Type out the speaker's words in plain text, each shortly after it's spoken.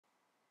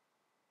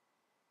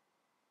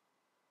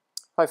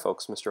Hi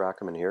folks, Mr.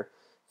 Ackerman here.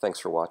 Thanks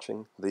for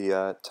watching.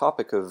 The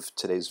topic of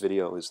today's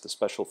video is the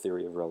special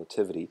theory of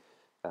relativity.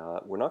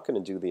 We're not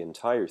going to do the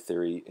entire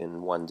theory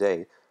in one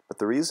day, but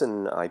the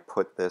reason I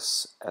put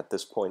this at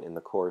this point in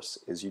the course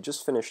is you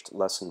just finished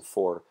lesson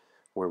 4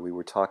 where we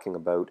were talking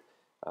about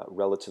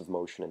relative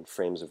motion and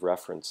frames of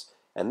reference,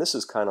 and this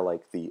is kind of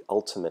like the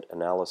ultimate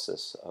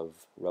analysis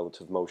of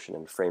relative motion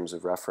and frames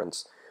of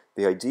reference.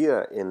 The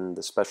idea in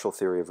the special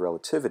theory of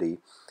relativity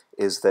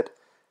is that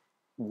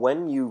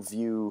when you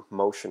view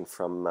motion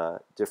from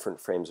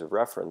different frames of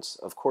reference,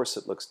 of course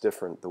it looks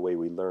different the way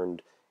we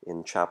learned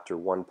in chapter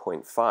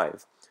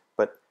 1.5,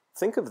 but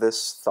think of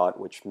this thought,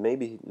 which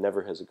maybe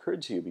never has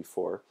occurred to you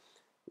before.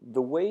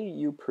 The way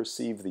you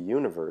perceive the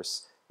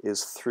universe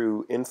is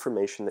through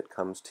information that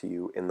comes to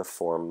you in the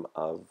form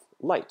of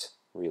light,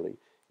 really.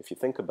 If you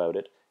think about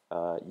it,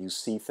 you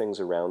see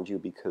things around you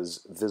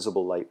because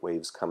visible light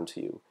waves come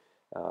to you.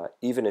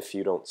 Even if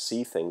you don't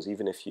see things,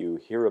 even if you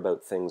hear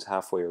about things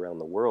halfway around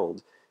the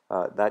world,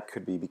 that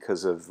could be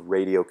because of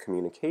radio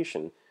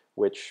communication,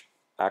 which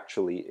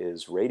actually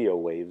is radio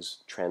waves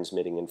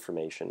transmitting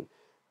information.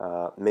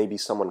 Maybe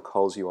someone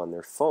calls you on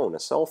their phone, a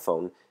cell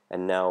phone,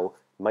 and now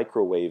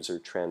microwaves are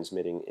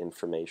transmitting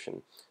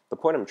information. The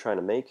point I'm trying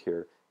to make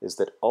here is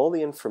that all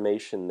the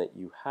information that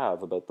you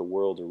have about the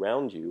world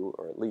around you,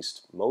 or at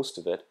least most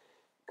of it,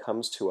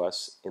 comes to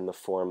us in the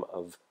form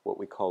of what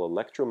we call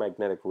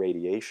electromagnetic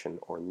radiation,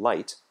 or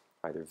light,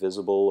 either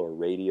visible or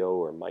radio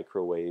or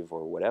microwave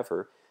or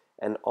whatever,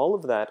 and all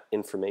of that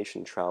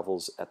information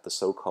travels at the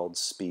so-called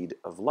speed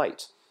of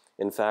light.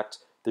 In fact,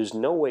 there's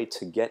no way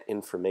to get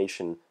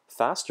information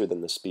faster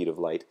than the speed of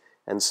light,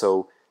 and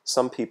so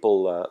some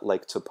people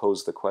like to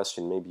pose the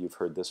question, maybe you've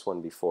heard this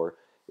one before,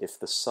 if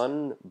the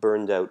sun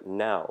burned out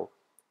now,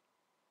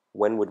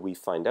 when would we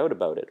find out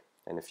about it?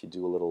 And if you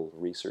do a little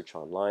research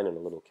online and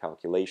a little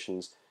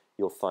calculations,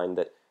 you'll find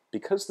that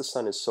because the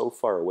sun is so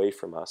far away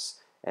from us,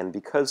 and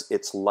because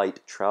its light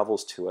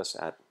travels to us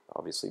at,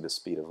 obviously, the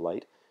speed of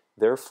light,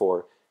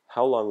 therefore,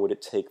 how long would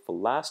it take the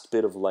last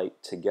bit of light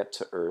to get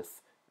to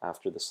Earth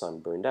after the sun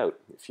burned out?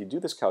 If you do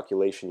this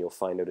calculation, you'll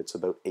find out it's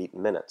about 8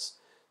 minutes.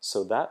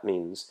 So that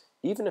means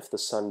even if the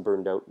sun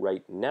burned out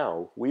right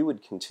now, we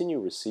would continue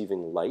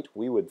receiving light.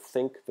 We would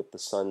think that the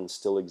sun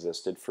still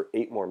existed for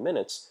 8 more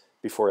minutes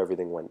before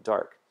everything went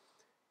dark.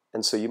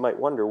 And so you might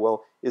wonder,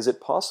 well, is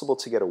it possible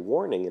to get a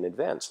warning in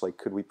advance? Like,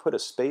 could we put a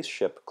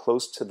spaceship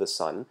close to the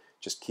sun,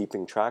 just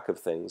keeping track of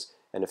things,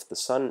 and if the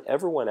sun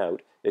ever went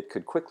out, it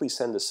could quickly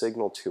send a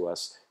signal to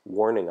us,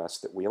 warning us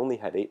that we only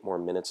had 8 more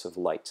minutes of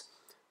light?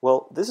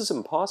 Well, this is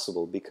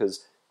impossible,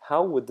 because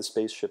how would the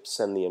spaceship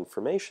send the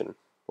information?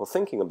 Well,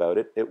 thinking about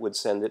it, it would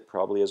send it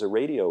probably as a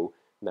radio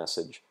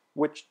message,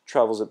 which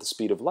travels at the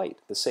speed of light,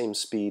 the same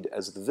speed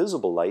as the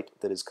visible light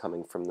that is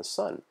coming from the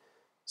sun.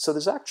 So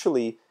there's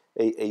actually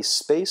a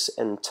space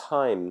and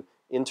time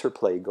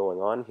interplay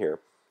going on here.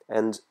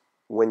 And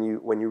when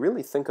you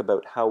really think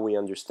about how we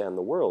understand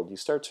the world, you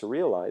start to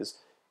realize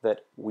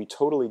that we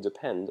totally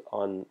depend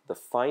on the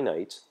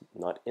finite,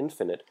 not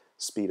infinite,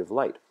 speed of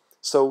light.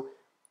 So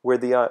where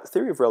the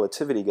theory of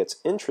relativity gets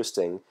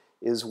interesting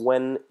is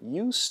when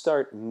you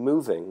start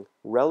moving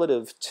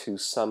relative to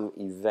some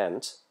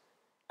event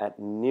at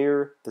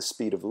near the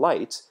speed of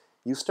light,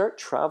 you start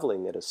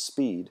traveling at a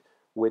speed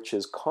which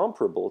is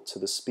comparable to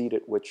the speed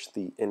at which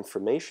the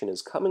information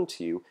is coming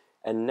to you,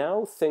 and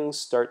now things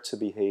start to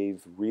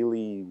behave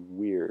really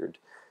weird.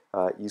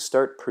 You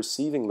start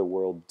perceiving the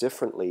world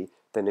differently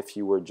than if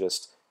you were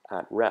just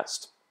at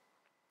rest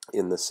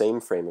in the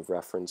same frame of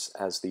reference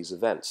as these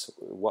events.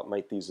 What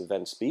might these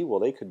events be?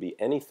 Well, they could be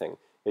anything.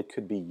 It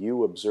could be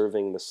you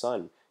observing the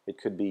sun. It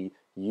could be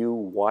you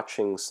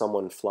watching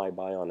someone fly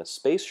by on a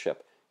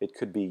spaceship. It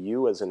could be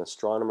you as an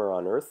astronomer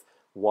on Earth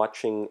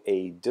watching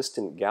a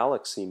distant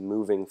galaxy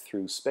moving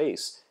through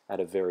space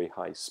at a very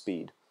high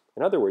speed.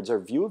 In other words,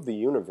 our view of the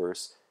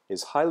universe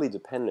is highly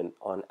dependent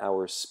on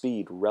our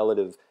speed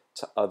relative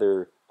to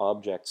other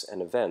objects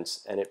and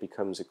events, and it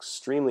becomes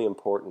extremely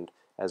important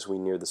as we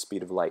near the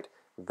speed of light.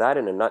 That,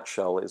 in a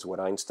nutshell, is what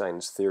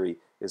Einstein's theory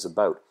is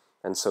about.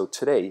 And so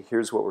today,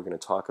 here's what we're going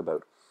to talk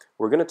about.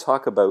 We're going to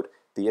talk about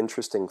the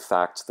interesting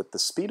fact that the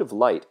speed of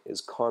light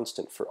is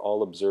constant for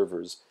all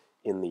observers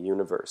in the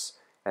universe.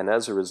 And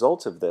as a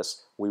result of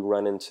this, we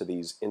run into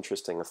these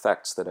interesting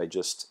effects that I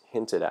just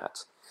hinted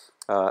at.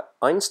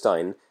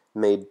 Einstein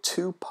made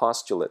 2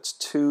 postulates,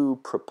 2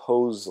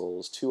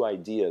 proposals, 2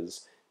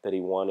 ideas that he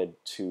wanted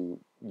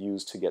to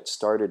use to get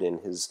started in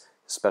his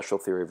special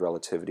theory of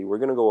relativity. We're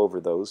going to go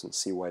over those and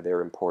see why they're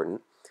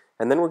important.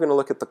 And then we're going to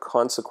look at the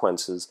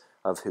consequences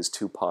of his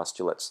 2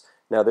 postulates.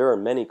 Now, there are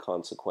many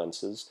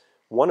consequences.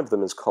 One of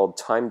them is called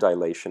time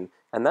dilation,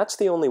 and that's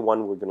the only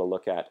one we're going to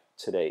look at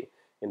today.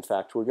 In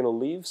fact, we're going to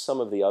leave some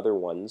of the other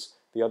ones.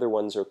 The other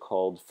ones are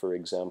called, for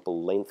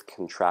example, length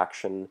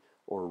contraction,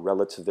 or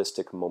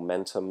relativistic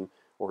momentum,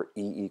 or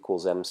E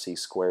equals mc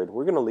squared.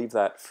 We're going to leave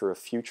that for a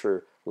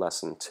future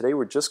lesson. Today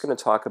we're just going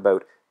to talk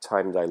about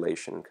time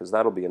dilation, because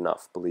that'll be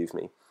enough, believe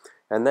me.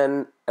 And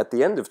then at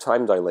the end of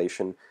time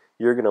dilation,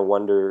 you're going to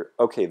wonder,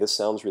 okay, this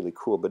sounds really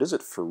cool, but is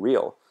it for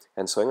real?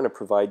 And so I'm going to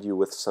provide you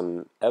with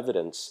some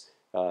evidence,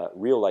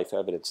 real-life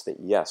evidence that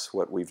yes,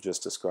 what we've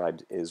just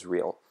described is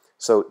real.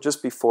 So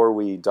just before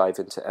we dive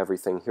into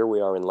everything, here we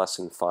are in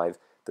Lesson 5.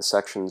 The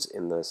sections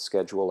in the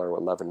schedule are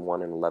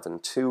 11.1 and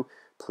 11.2.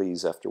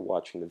 Please, after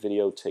watching the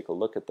video, take a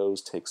look at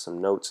those, take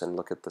some notes, and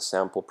look at the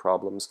sample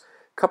problems.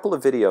 A couple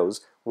of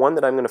videos. One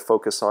that I'm going to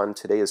focus on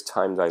today is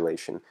time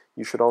dilation.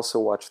 You should also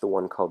watch the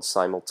one called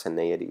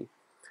simultaneity.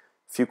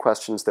 A few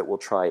questions that we'll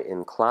try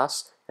in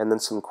class, and then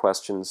some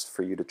questions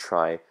for you to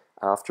try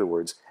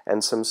afterwards,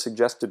 and some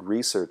suggested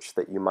research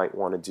that you might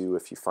want to do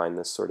if you find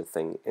this sort of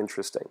thing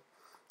interesting.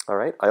 All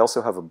right. I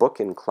also have a book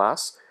in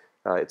class.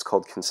 It's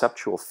called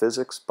Conceptual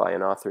Physics by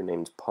an author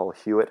named Paul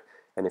Hewitt,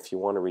 and if you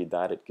want to read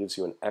that, it gives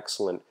you an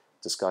excellent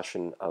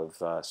discussion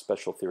of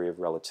special theory of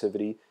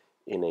relativity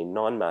in a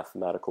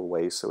non-mathematical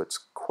way, so it's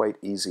quite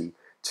easy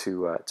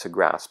to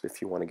grasp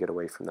if you want to get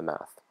away from the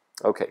math.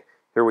 Okay,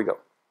 here we go.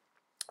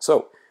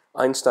 So,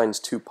 Einstein's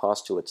two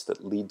postulates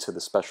that lead to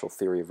the special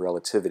theory of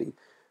relativity.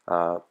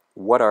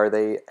 What are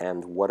they,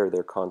 and what are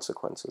their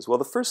consequences? Well,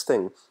 the first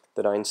thing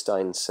that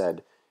Einstein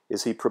said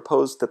is he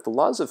proposed that the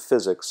laws of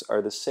physics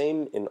are the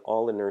same in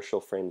all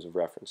inertial frames of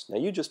reference. Now,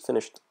 you just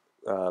finished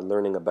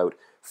learning about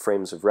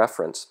frames of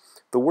reference.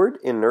 The word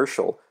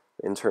inertial,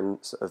 in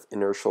terms of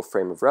inertial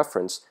frame of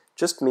reference,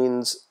 just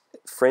means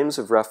frames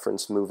of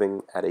reference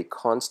moving at a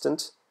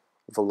constant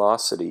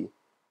velocity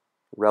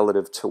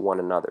relative to one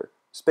another.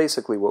 It's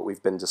basically what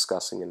we've been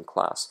discussing in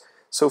class.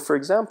 So, for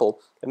example,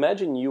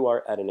 imagine you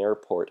are at an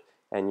airport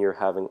and you're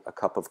having a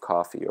cup of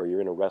coffee, or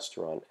you're in a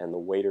restaurant and the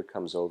waiter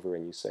comes over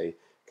and you say,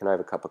 "Can I have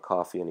a cup of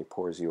coffee?" And he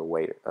pours you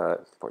he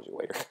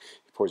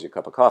pours you a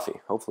cup of coffee.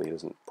 Hopefully he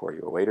doesn't pour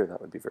you a waiter.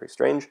 That would be very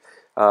strange.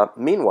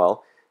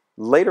 Meanwhile,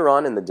 later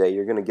on in the day,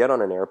 you're going to get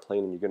on an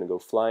airplane and you're going to go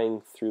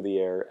flying through the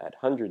air at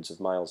hundreds of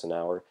miles an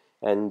hour,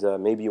 and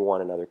maybe you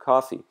want another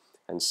coffee.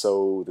 And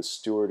so the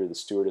steward or the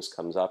stewardess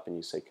comes up and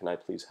you say, "Can I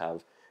please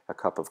have a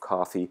cup of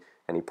coffee?"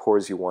 And he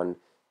pours you one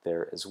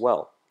there as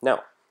well.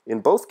 Now, in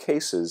both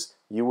cases,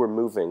 you were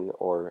moving,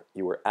 or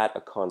you were at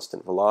a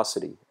constant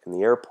velocity. In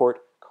the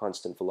airport,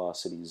 constant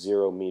velocity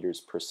 0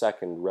 meters per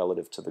second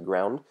relative to the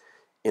ground.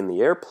 In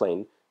the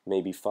airplane,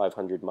 maybe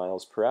 500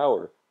 miles per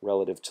hour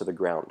relative to the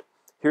ground.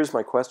 Here's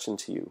my question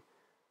to you.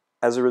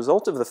 As a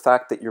result of the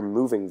fact that you're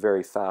moving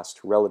very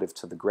fast relative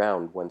to the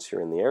ground once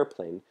you're in the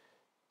airplane,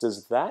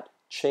 does that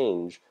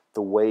change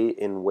the way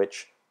in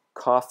which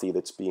coffee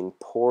that's being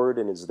poured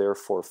and is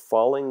therefore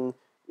falling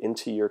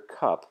into your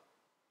cup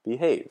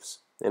behaves?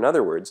 In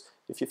other words,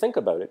 if you think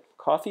about it,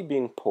 coffee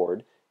being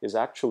poured is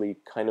actually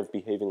kind of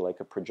behaving like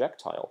a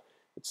projectile.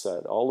 It's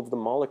all of the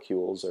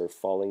molecules are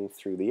falling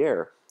through the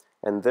air,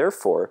 and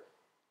therefore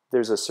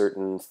there's a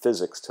certain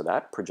physics to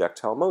that,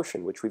 projectile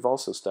motion, which we've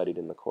also studied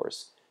in the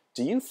course.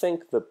 Do you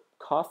think the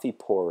coffee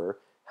pourer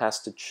has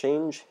to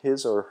change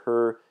his or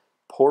her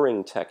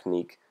pouring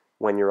technique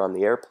when you're on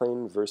the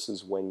airplane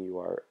versus when you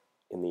are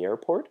in the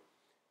airport?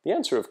 The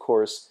answer, of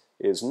course,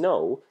 is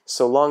no,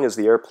 so long as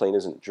the airplane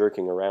isn't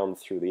jerking around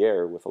through the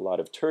air with a lot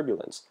of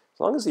turbulence. As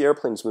long as the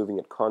airplane's moving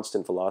at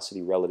constant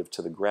velocity relative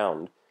to the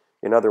ground,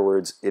 in other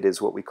words, it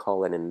is what we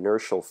call an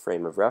inertial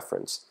frame of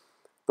reference,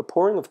 the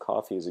pouring of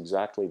coffee is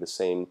exactly the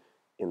same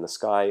in the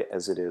sky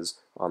as it is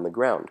on the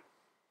ground.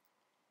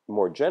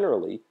 More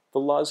generally, the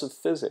laws of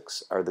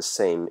physics are the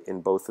same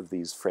in both of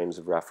these frames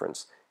of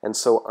reference, and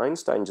so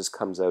Einstein just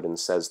comes out and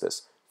says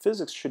this: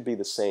 physics should be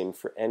the same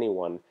for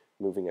anyone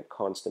moving at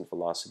constant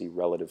velocity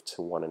relative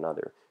to one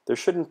another. There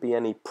shouldn't be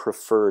any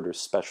preferred or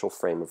special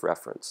frame of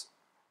reference.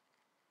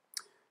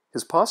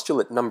 His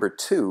postulate number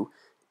 2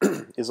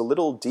 is a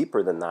little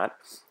deeper than that,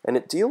 and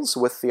it deals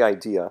with the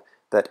idea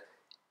that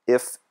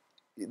if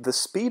the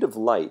speed of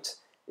light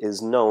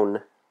is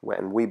known,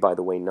 and we, by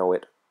the way, know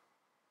it,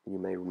 you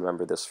may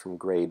remember this from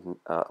grade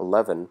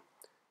 11,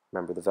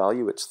 remember the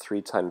value, it's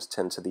 3 times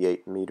 10 to the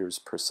 8 meters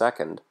per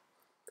second.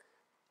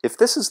 If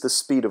this is the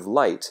speed of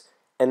light,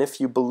 and if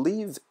you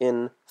believe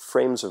in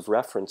frames of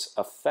reference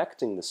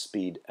affecting the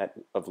speed at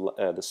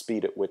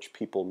which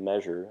people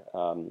measure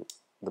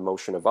the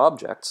motion of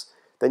objects,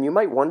 then you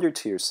might wonder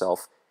to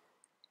yourself,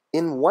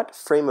 in what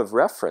frame of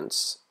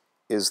reference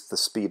is the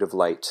speed of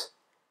light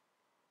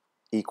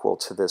equal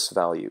to this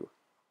value?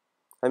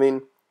 I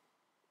mean,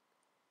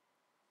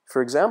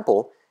 for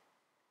example,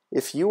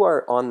 if you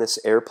are on this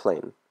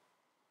airplane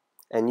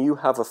and you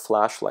have a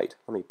flashlight,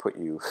 let me put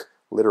you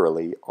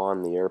literally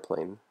on the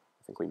airplane.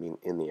 I think we mean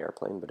in the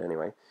airplane, but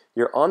anyway,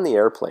 you're on the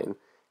airplane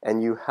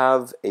and you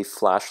have a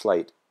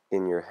flashlight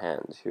in your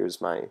hand. Here's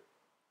my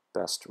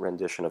best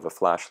rendition of a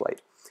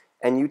flashlight.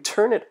 And you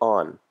turn it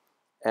on,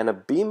 and a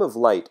beam of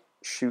light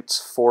shoots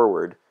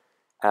forward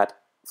at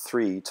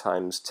 3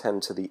 times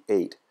 10 to the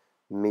 8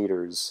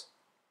 meters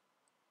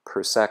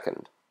per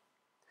second.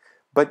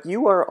 But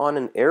you are on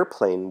an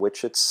airplane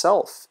which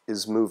itself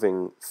is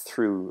moving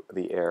through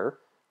the air.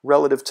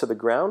 Relative to the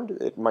ground,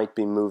 it might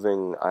be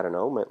moving, I don't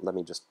know, let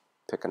me just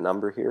pick a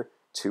number here,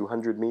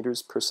 200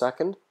 meters per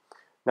second.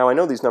 Now I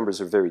know these numbers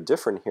are very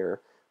different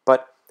here,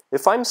 but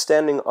if I'm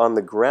standing on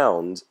the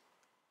ground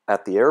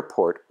at the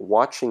airport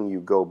watching you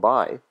go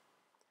by,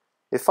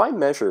 if I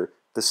measure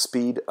the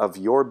speed of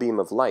your beam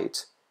of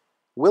light,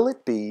 will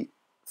it be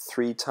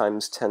 3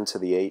 times 10 to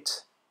the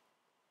 8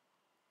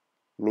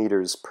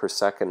 meters per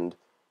second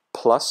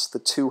plus the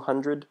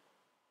 200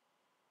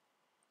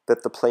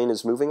 that the plane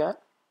is moving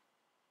at?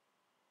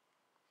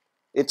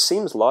 It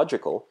seems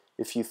logical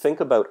if you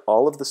think about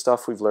all of the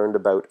stuff we've learned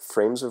about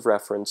frames of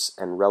reference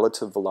and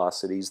relative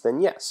velocities,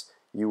 then yes,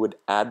 you would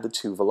add the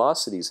two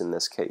velocities in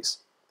this case.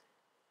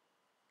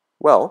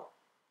 Well,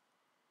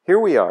 here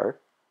we are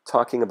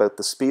talking about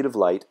the speed of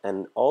light,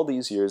 and all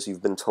these years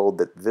you've been told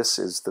that this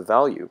is the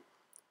value.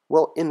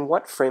 Well, in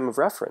what frame of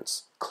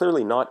reference?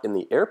 Clearly not in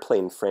the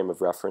airplane frame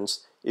of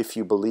reference if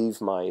you believe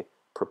my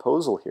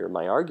proposal here,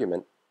 my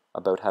argument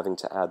about having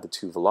to add the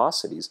two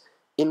velocities.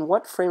 In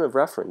what frame of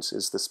reference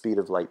is the speed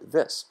of light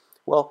this?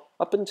 Well,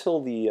 up until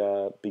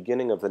the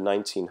beginning of the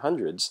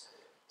 1900s,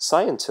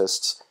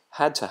 scientists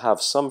had to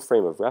have some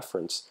frame of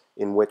reference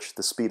in which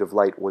the speed of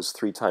light was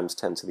 3 times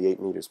 10 to the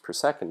 8 meters per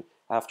second.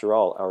 After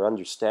all, our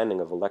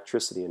understanding of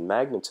electricity and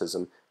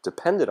magnetism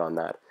depended on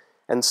that.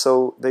 And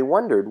so they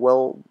wondered,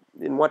 well,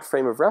 in what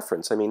frame of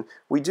reference? I mean,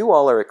 we do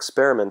all our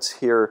experiments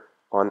here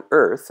on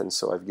Earth, and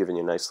so I've given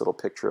you a nice little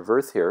picture of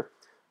Earth here.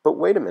 But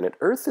wait a minute,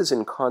 Earth is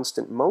in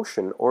constant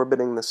motion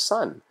orbiting the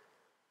Sun.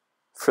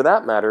 For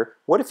that matter,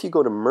 what if you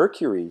go to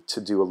Mercury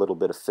to do a little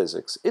bit of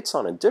physics? It's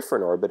on a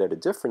different orbit at a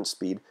different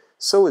speed.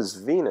 So is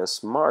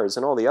Venus, Mars,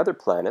 and all the other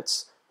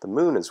planets, the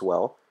Moon as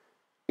well.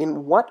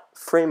 In what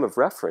frame of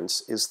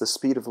reference is the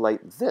speed of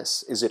light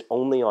this? Is it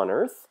only on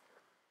Earth?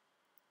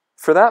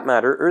 For that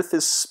matter, Earth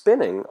is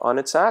spinning on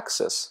its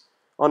axis.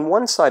 On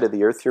one side of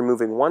the Earth, you're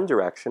moving one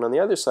direction. On the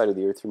other side of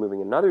the Earth, you're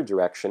moving another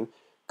direction.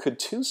 Could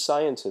two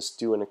scientists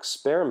do an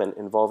experiment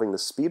involving the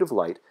speed of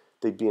light?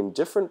 They'd be in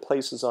different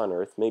places on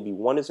Earth. Maybe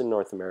one is in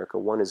North America,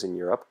 one is in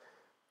Europe.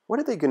 What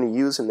are they going to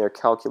use in their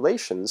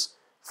calculations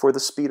for the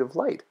speed of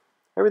light?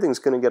 Everything's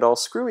going to get all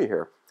screwy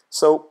here.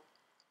 So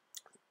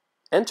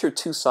enter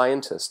two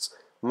scientists.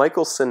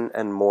 Michelson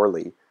and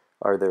Morley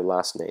are their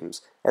last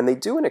names. And they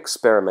do an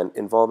experiment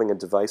involving a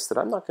device that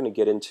I'm not going to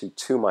get into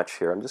too much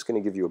here. I'm just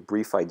going to give you a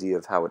brief idea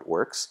of how it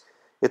works.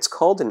 It's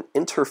called an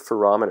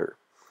interferometer.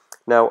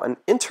 Now, an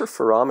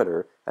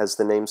interferometer, as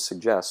the name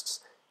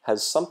suggests,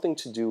 has something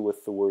to do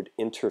with the word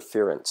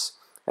interference.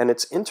 And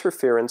it's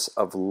interference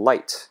of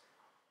light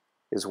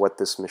is what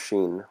this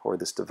machine or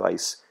this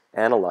device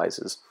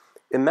analyzes.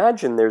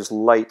 Imagine there's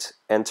light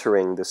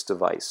entering this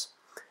device.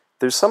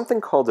 There's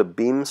something called a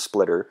beam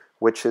splitter,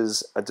 which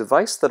is a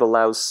device that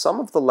allows some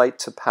of the light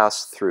to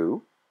pass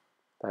through.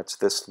 That's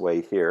this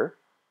way here.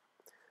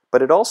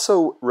 But it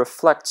also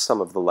reflects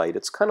some of the light.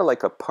 It's kind of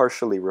like a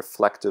partially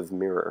reflective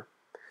mirror.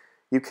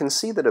 You can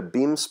see that a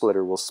beam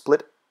splitter will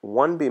split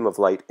one beam of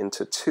light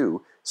into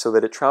two so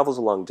that it travels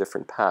along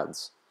different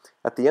paths.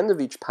 At the end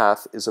of each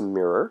path is a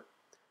mirror,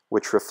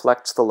 which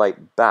reflects the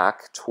light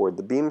back toward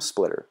the beam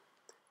splitter.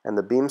 And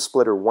the beam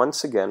splitter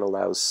once again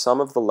allows some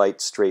of the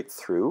light straight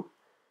through,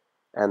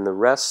 and the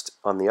rest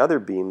on the other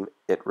beam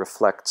it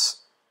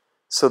reflects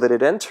so that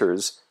it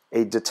enters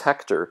a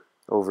detector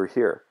over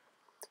here.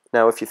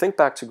 Now, if you think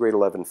back to grade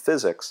 11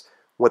 physics,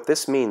 what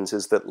this means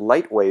is that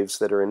light waves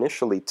that are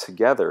initially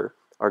together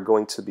are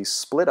going to be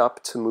split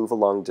up to move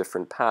along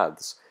different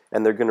paths,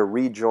 and they're going to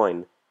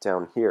rejoin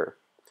down here.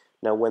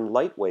 Now, when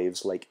light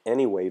waves, like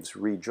any waves,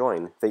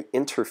 rejoin, they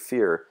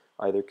interfere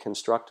either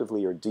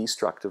constructively or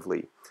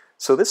destructively.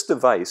 So this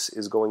device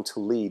is going to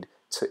lead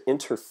to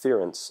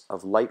interference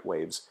of light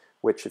waves,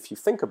 which, if you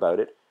think about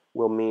it,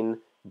 will mean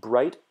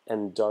bright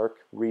and dark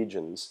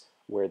regions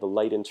where the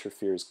light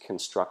interferes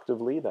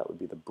constructively, that would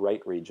be the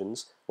bright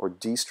regions, or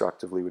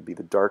destructively would be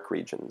the dark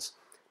regions.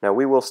 Now,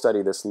 we will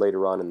study this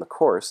later on in the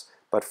course,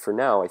 but for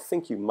now, I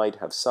think you might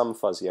have some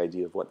fuzzy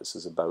idea of what this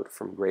is about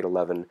from grade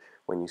 11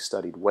 when you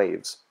studied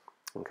waves.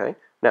 Okay?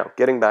 Now,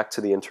 getting back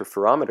to the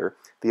interferometer,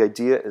 the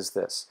idea is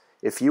this.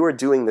 If you are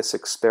doing this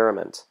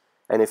experiment,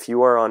 and if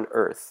you are on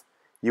Earth,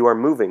 you are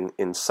moving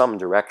in some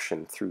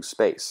direction through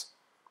space,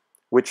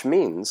 which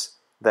means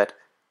that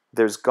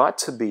there's got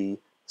to be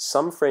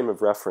some frame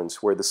of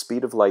reference where the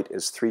speed of light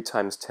is 3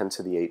 times 10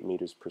 to the 8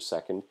 meters per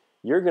second.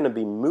 You're going to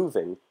be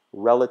moving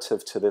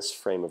relative to this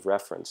frame of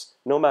reference.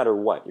 No matter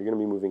what, you're going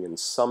to be moving in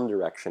some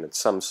direction at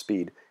some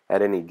speed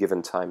at any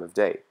given time of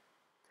day.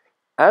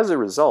 As a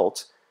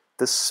result,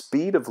 the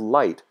speed of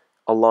light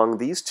along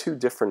these two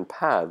different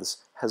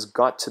paths has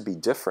got to be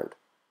different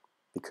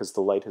because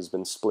the light has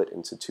been split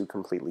into two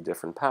completely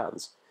different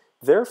paths.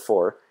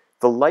 Therefore,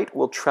 the light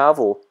will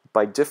travel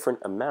by different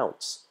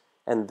amounts,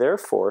 and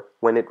therefore,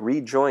 when it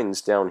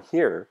rejoins down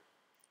here,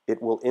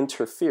 it will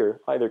interfere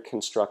either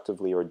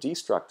constructively or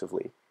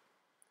destructively.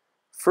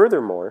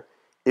 Furthermore,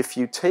 if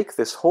you take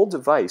this whole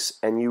device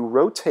and you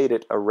rotate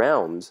it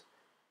around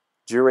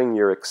during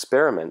your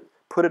experiment,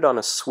 put it on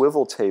a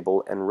swivel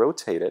table and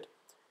rotate it,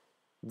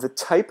 the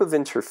type of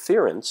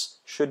interference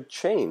should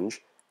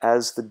change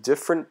as the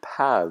different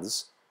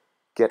paths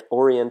get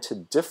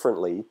oriented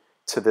differently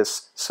to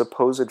this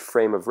supposed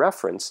frame of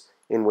reference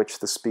in which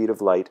the speed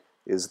of light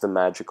is the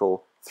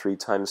magical 3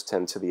 times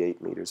 10 to the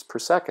 8 meters per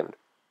second.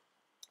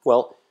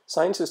 Well,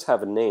 scientists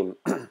have a name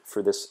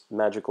for this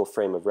magical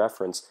frame of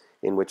reference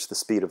in which the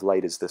speed of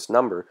light is this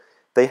number.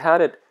 They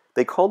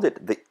called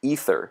it the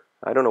ether.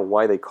 I don't know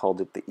why they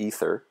called it the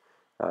ether.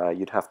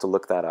 You'd have to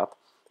look that up.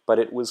 But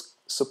it was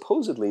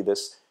supposedly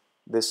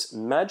this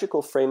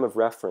magical frame of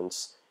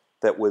reference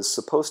that was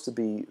supposed to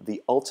be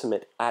the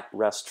ultimate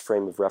at-rest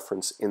frame of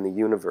reference in the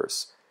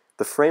universe.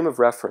 The frame of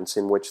reference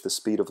in which the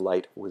speed of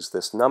light was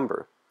this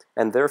number.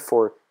 And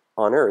therefore,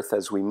 on Earth,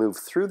 as we move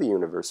through the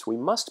universe, we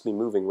must be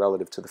moving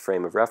relative to the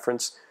frame of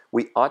reference.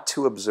 We ought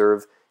to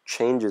observe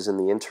changes in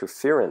the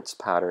interference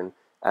pattern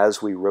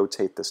as we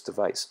rotate this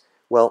device.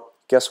 Well,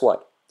 guess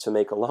what? To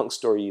make a long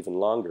story even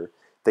longer,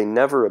 they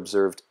never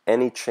observed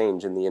any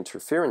change in the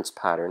interference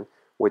pattern,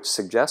 which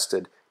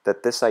suggested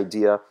that this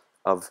idea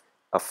of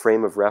a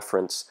frame of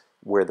reference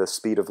where the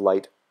speed of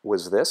light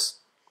was this,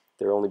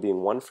 there only being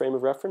one frame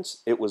of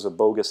reference, it was a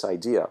bogus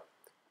idea.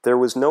 There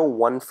was no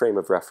one frame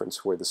of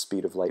reference where the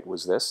speed of light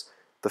was this.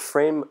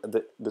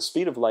 The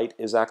speed of light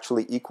is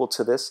actually equal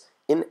to this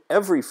in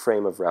every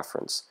frame of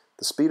reference.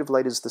 The speed of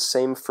light is the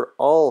same for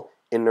all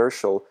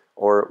inertial,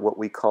 or what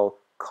we call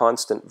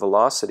constant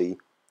velocity,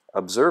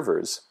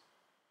 observers.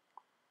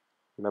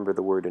 Remember,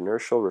 the word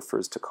inertial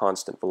refers to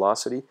constant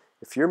velocity.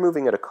 If you're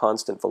moving at a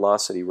constant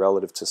velocity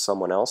relative to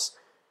someone else,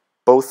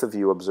 both of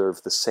you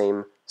observe the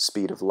same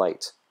speed of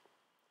light.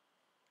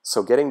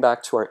 So getting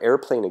back to our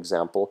airplane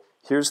example,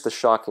 here's the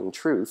shocking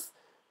truth.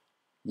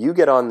 You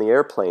get on the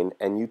airplane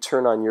and you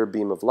turn on your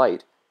beam of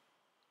light.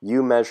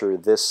 You measure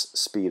this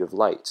speed of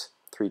light,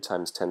 3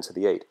 times 10 to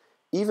the 8.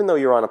 Even though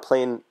you're on a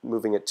plane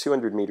moving at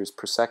 200 meters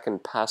per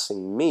second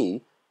passing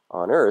me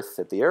on Earth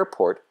at the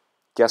airport,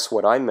 guess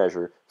what I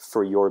measure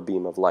for your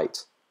beam of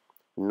light?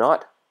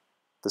 Not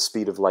the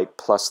speed of light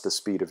plus the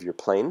speed of your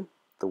plane,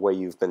 the way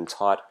you've been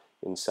taught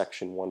in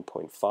section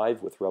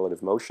 1.5 with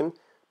relative motion,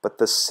 but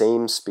the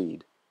same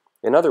speed.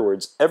 In other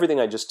words, everything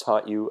I just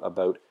taught you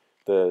about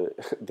the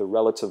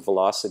relative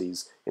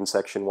velocities in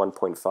section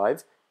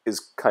 1.5 is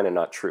kind of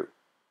not true.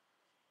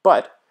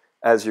 But,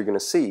 as you're going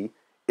to see,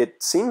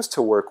 it seems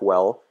to work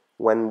well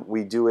when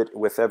we do it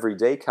with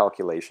everyday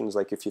calculations.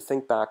 Like if you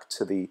think back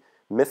to the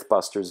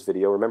Mythbusters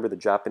video, remember the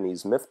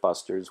Japanese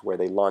Mythbusters where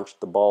they launched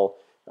the ball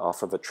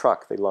off of a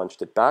truck, they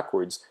launched it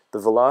backwards, the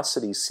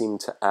velocities seemed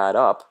to add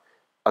up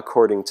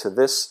according to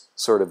this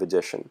sort of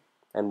addition.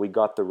 And we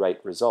got the right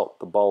result.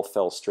 The ball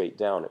fell straight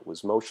down. It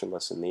was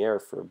motionless in the air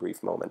for a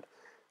brief moment.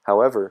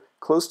 However,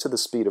 close to the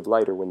speed of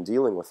light, or when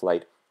dealing with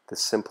light,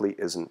 this simply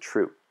isn't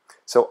true.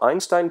 So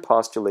Einstein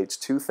postulates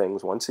two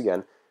things. Once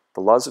again, the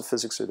laws of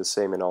physics are the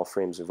same in all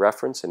frames of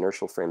reference,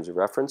 inertial frames of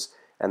reference,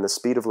 and the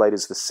speed of light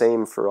is the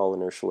same for all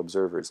inertial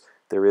observers.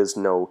 There is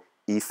no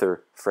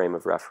ether frame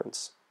of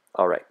reference.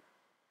 All right,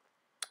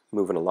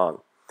 moving along.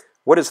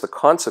 What is the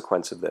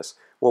consequence of this?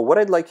 Well, what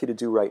I'd like you to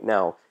do right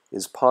now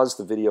is pause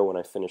the video when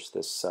I finish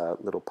this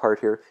little part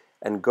here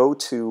and go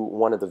to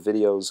one of the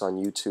videos on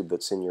YouTube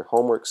that's in your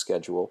homework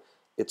schedule.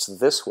 It's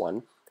this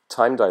one,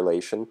 Time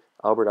Dilation,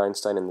 Albert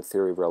Einstein and the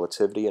Theory of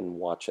Relativity, and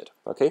watch it.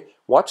 Okay?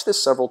 Watch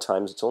this several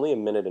times. It's only a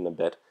minute and a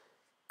bit.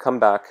 Come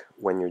back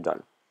when you're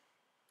done.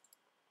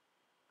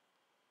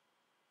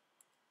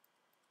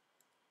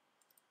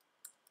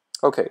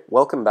 Okay,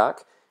 welcome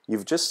back.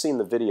 You've just seen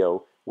the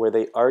video where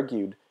they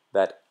argued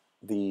that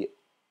the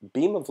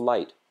beam of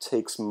light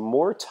takes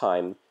more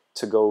time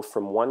to go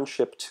from one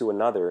ship to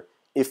another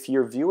if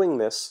you're viewing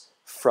this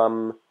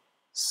from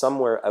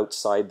somewhere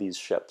outside these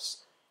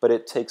ships, but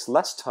it takes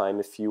less time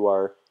if you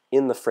are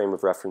in the frame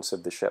of reference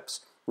of the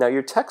ships. Now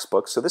your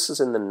textbook, so this is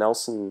in the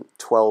Nelson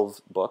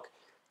 12 book,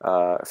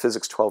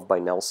 Physics 12 by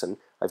Nelson.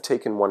 I've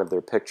taken one of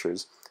their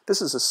pictures.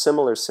 This is a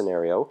similar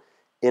scenario.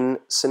 In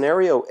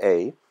scenario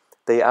A,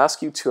 they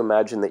ask you to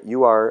imagine that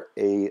you are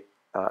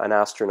an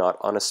astronaut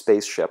on a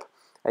spaceship,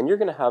 and you're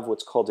going to have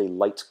what's called a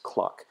light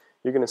clock.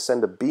 You're going to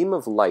send a beam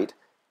of light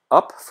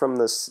up from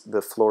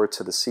the floor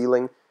to the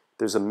ceiling.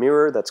 There's a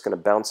mirror that's going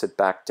to bounce it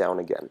back down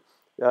again.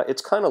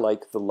 It's kind of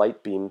like the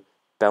light beam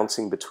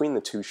bouncing between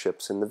the two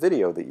ships in the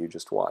video that you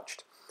just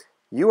watched.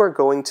 You are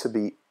going to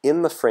be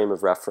in the frame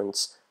of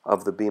reference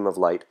of the beam of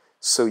light,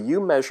 so you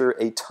measure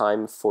a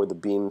time for the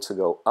beam to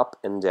go up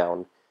and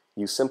down.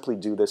 You simply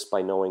do this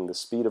by knowing the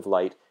speed of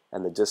light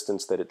and the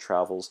distance that it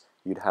travels.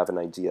 You'd have an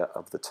idea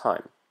of the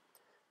time.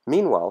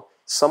 Meanwhile,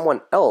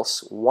 someone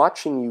else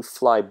watching you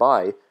fly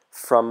by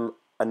from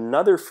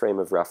another frame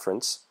of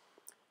reference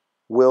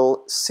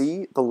will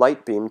see the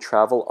light beam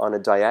travel on a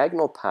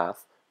diagonal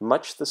path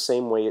much the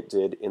same way it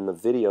did in the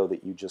video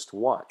that you just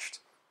watched.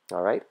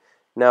 All right?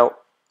 Now,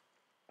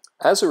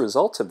 as a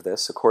result of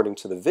this, according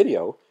to the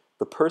video,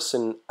 the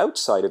person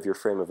outside of your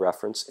frame of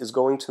reference is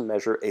going to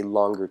measure a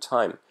longer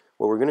time.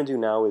 What we're going to do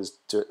now is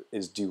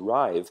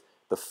derive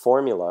the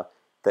formula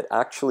that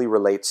actually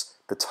relates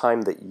the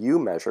time that you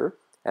measure,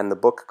 and the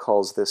book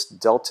calls this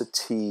delta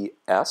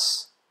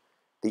TS.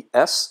 The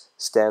S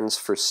stands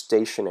for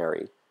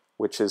stationary,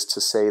 which is to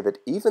say that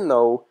even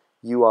though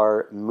you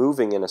are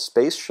moving in a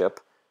spaceship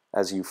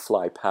as you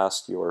fly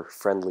past your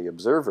friendly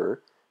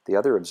observer, the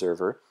other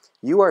observer,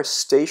 you are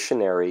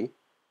stationary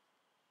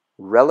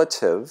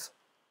relative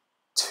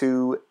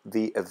to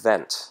the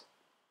event.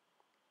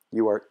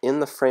 You are in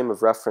the frame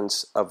of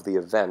reference of the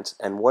event.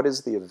 And what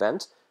is the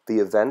event? The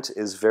event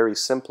is very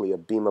simply a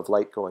beam of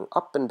light going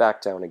up and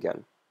back down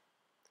again.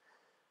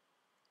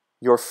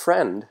 Your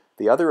friend,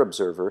 the other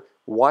observer,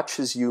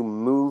 watches you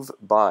move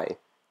by.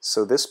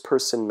 So this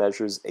person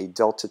measures a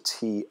delta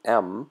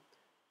Tm,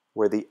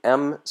 where the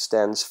m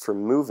stands for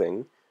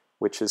moving,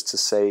 which is to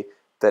say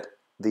that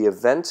the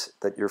event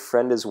that your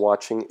friend is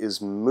watching is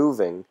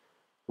moving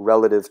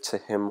relative to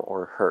him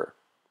or her.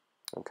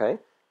 Okay?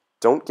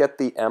 Don't get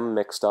the m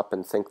mixed up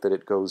and think that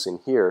it goes in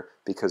here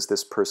because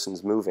this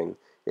person's moving.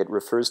 It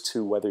refers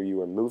to whether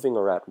you are moving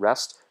or at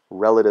rest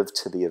relative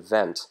to the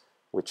event,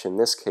 which in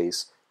this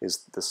case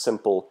is the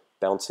simple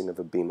bouncing of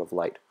a beam of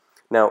light.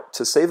 Now,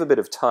 to save a bit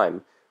of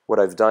time, what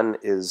I've done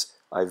is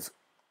I've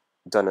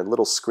done a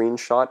little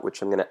screenshot,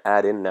 which I'm going to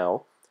add in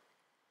now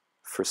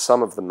for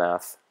some of the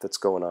math that's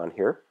going on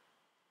here.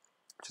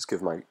 Just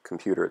give my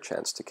computer a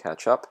chance to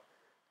catch up.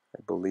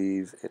 I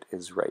believe it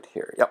is right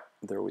here. Yep,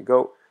 there we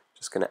go.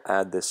 Just going to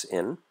add this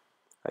in.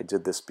 I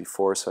did this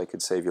before so I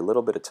could save you a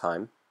little bit of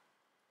time.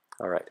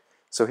 All right,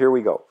 so here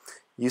we go.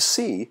 You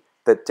see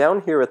that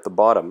down here at the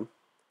bottom,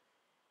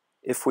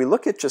 if we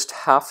look at just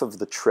half of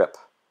the trip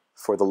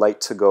for the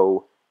light to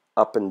go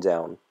up and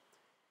down,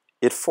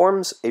 it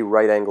forms a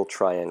right-angle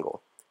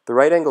triangle. The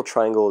right-angle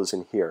triangle is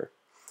in here.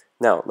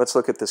 Now, let's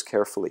look at this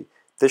carefully.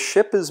 The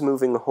ship is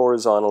moving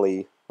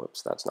horizontally.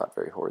 Whoops, that's not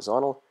very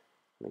horizontal.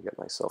 Let me get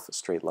myself a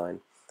straight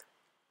line.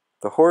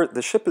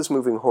 The ship is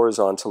moving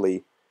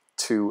horizontally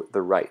to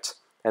the right,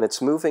 and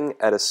it's moving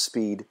at a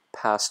speed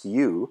past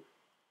you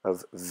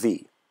of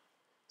v.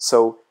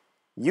 So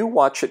you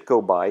watch it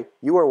go by.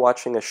 You are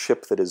watching a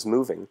ship that is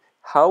moving.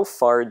 How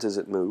far does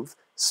it move?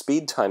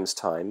 Speed times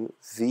time,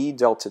 v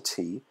delta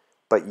t,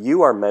 but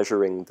you are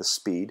measuring the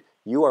speed.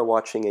 You are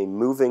watching a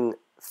moving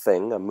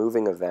thing, a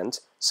moving event,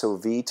 so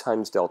v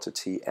times delta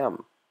t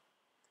m.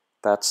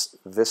 That's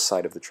this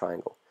side of the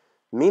triangle.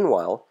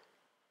 Meanwhile,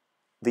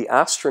 the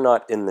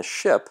astronaut in the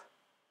ship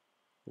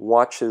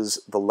watches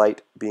the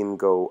light beam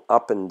go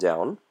up and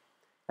down,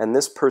 and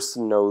this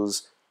person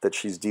knows that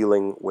she's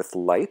dealing with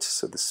light,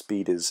 so the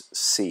speed is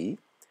c,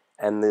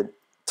 and the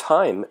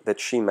time that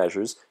she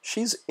measures,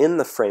 she's in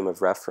the frame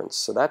of reference,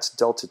 so that's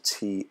delta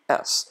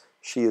ts.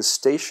 She is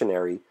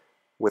stationary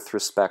with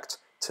respect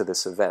to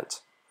this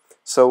event.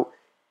 So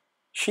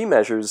she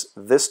measures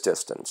this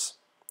distance,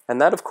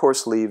 and that of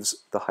course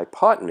leaves the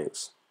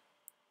hypotenuse.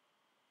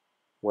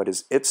 What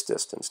is its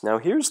distance? Now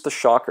here's the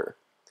shocker.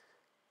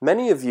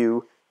 Many of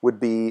you would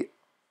be,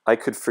 I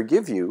could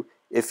forgive you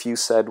if you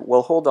said,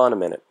 well, hold on a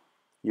minute.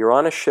 You're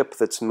on a ship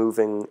that's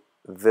moving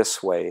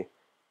this way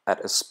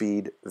at a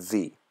speed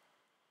v,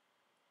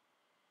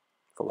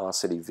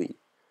 velocity v,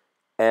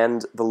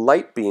 and the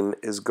light beam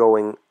is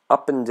going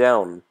up and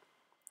down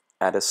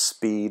at a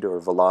speed or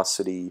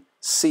velocity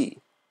c.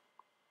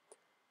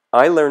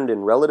 I learned in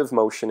relative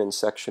motion in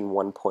section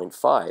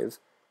 1.5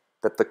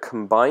 that the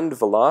combined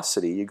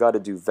velocity, you got to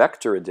do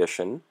vector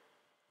addition.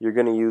 You're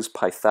going to use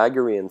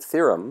Pythagorean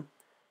theorem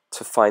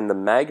to find the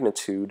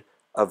magnitude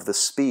of the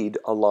speed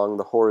along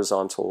the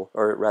horizontal,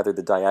 or rather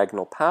the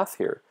diagonal path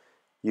here.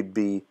 You'd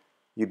be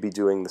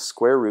doing the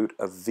square root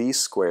of v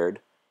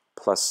squared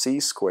plus c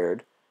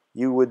squared.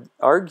 You would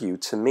argue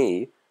to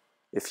me,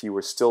 if you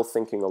were still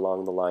thinking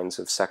along the lines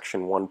of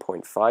section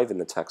 1.5 in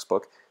the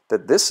textbook,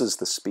 that this is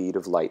the speed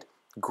of light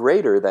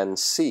greater than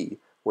c,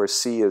 where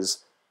c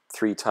is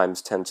 3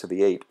 times 10 to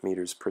the 8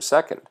 meters per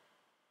second.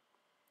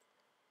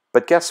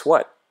 But guess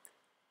what?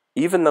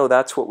 Even though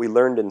that's what we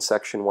learned in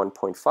section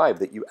 1.5,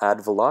 that you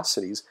add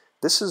velocities,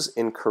 this is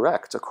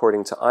incorrect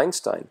according to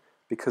Einstein,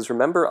 because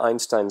remember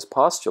Einstein's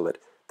postulate,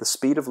 the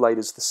speed of light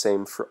is the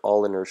same for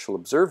all inertial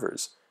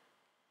observers.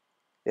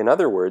 In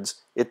other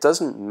words, it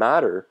doesn't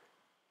matter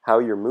how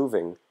you're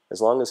moving,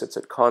 as long as it's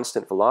at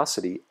constant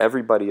velocity,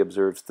 everybody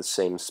observes the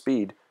same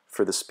speed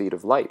for the speed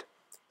of light.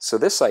 So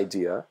this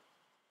idea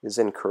is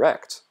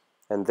incorrect,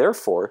 and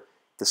therefore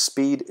the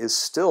speed is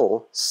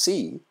still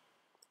c,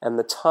 and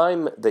the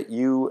time that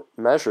you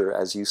measure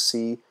as you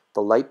see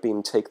the light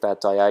beam take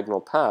that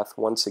diagonal path,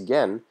 once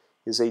again,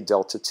 is a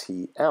delta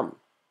Tm.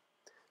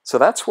 So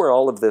that's where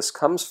all of this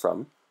comes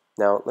from.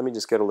 Now, let me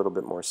just get a little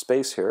bit more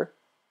space here.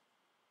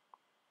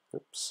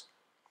 Oops.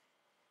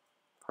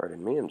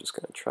 Pardon me, I'm just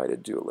going to try to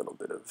do a little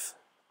bit of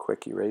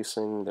quick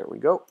erasing. There we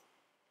go.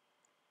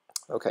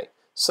 Okay,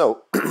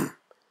 so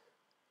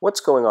what's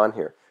going on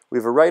here? We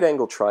have a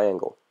right-angle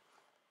triangle.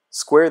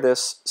 Square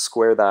this,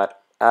 square that,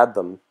 add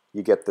them,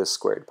 you get this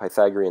squared,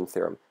 Pythagorean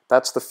theorem.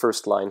 That's the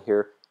first line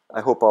here.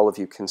 I hope all of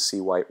you can see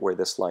where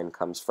this line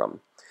comes from.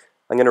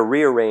 I'm going to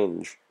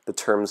rearrange the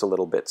terms a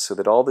little bit so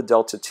that all the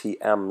delta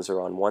Tm's are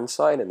on one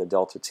side and the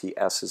delta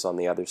Ts is on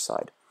the other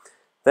side.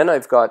 Then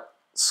I've got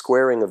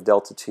squaring of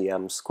delta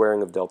Tm,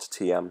 squaring of delta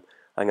Tm.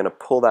 I'm going to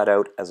pull that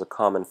out as a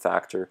common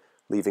factor,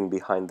 leaving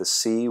behind the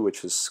c,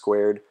 which is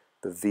squared,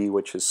 the v,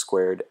 which is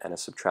squared, and a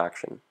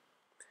subtraction.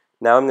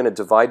 Now I'm going to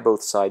divide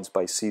both sides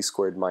by c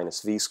squared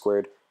minus v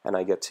squared, and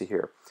I get to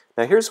here.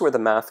 Now here's where the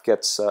math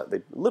gets a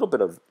little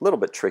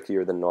bit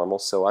trickier than normal,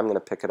 so I'm going to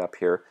pick it up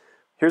here.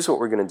 Here's what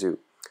we're going to do.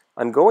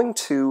 I'm going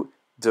to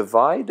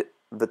divide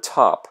the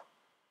top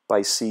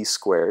by c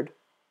squared,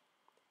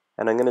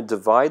 and I'm going to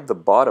divide the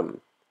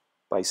bottom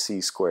by c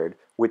squared,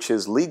 which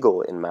is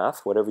legal in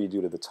math. Whatever you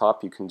do to the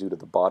top, you can do to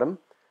the bottom.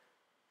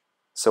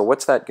 So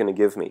what's that going to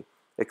give me?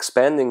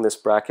 Expanding this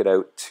bracket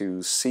out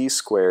to c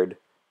squared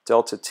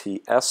delta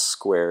ts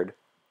squared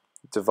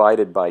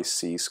divided by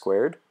c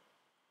squared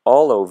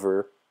all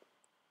over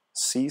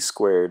c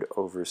squared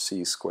over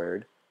c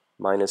squared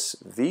minus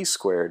v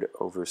squared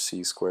over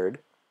c squared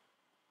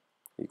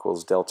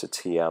equals delta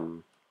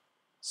tm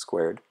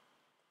squared.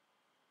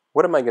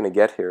 What am I going to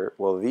get here?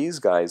 Well, these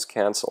guys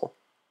cancel.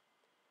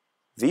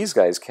 These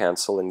guys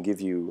cancel and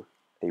give you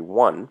a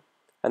 1,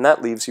 and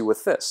that leaves you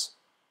with this.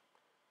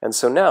 And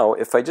so now,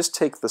 if I just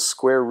take the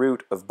square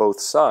root of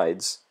both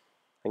sides,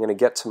 I'm going to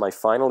get to my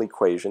final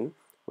equation,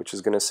 which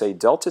is going to say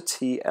delta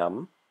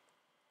Tm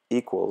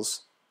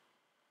equals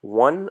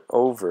 1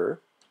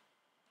 over,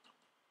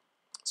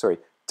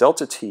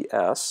 delta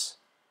Ts,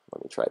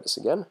 let me try this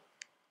again.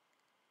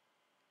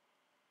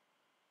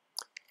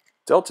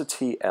 Delta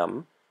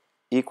Tm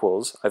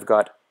equals, I've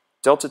got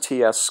delta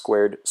Ts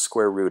squared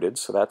square rooted,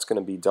 so that's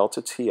going to be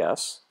delta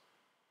Ts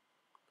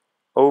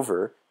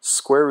over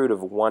square root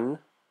of 1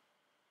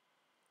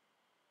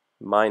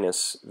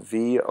 minus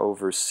v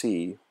over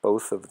c,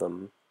 both of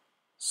them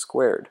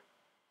squared.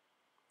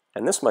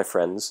 And this, my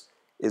friends,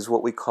 is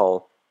what we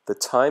call the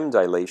time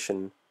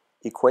dilation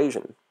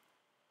equation.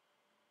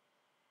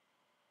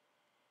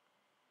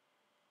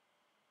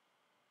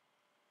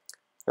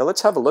 Now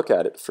let's have a look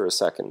at it for a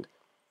second.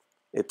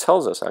 It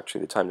tells us,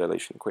 actually, the time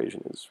dilation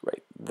equation is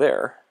right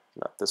there,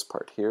 not this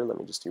part here. Let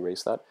me just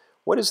erase that.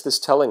 What is this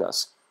telling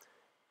us?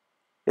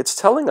 It's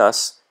telling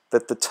us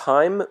that the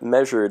time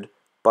measured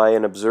by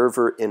an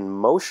observer in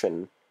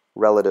motion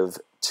relative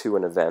to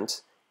an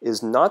event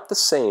is not the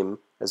same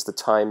as the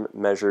time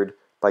measured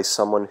by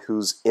someone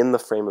who's in the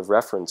frame of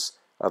reference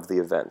of the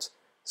event.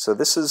 So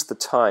this is the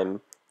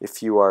time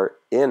if you are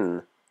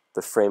in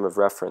the frame of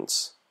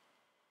reference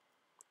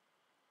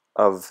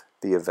of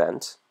the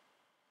event.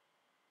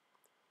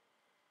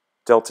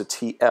 Delta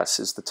Ts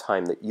is the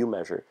time that you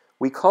measure.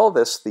 We call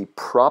this the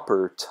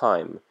proper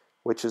time,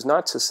 which is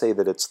not to say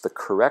that it's the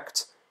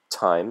correct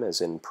time,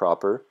 as in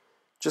proper,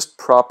 just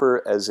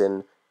proper as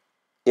in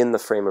the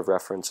frame of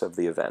reference of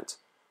the event.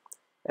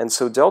 And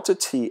so delta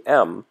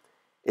Tm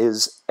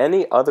is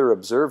any other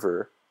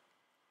observer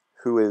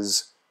who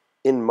is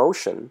in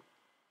motion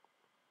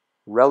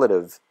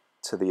relative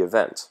to the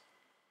event.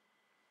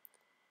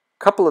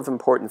 Couple of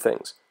important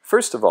things.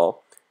 First of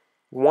all,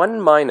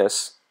 1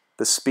 minus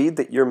the speed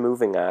that you're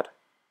moving at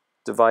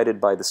divided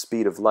by the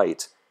speed of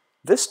light,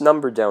 this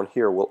number down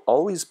here will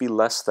always be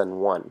less than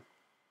 1,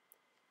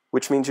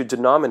 which means your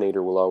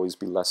denominator will always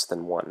be less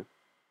than 1,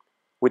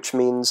 which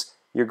means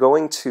you're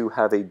going to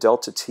have a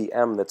delta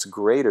Tm that's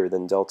greater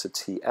than delta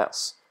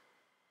Ts.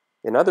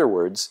 In other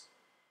words,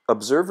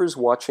 observers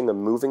watching a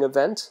moving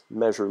event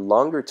measure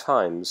longer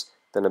times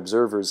than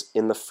observers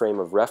in the frame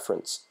of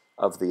reference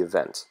of the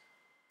event.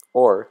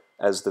 Or,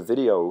 as the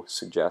video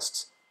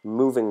suggests,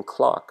 moving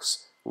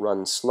clocks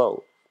run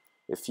slow.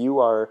 If you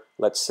are,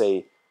 let's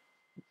say,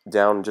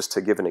 down, just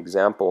to give an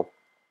example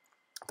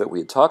that we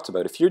had talked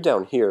about, if you're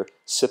down here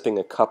sipping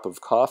a cup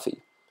of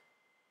coffee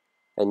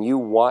and you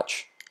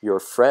watch your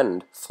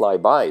friend fly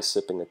by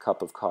sipping a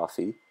cup of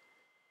coffee,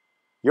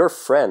 your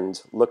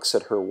friend looks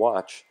at her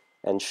watch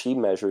and she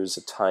measures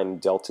a time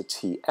delta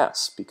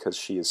Ts because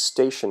she is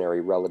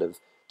stationary relative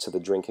to the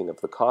drinking of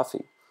the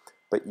coffee.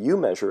 But you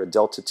measure a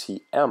delta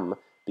Tm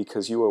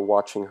because you are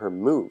watching her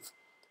move.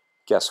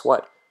 Guess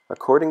what?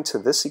 According to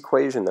this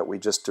equation that we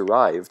just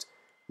derived,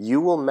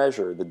 you will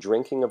measure the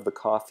drinking of the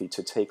coffee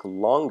to take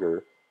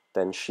longer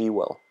than she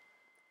will,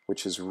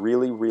 which is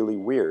really, really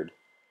weird.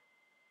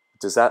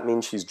 Does that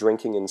mean she's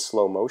drinking in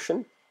slow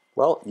motion?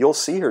 Well, you'll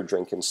see her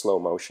drink in slow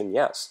motion,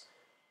 yes,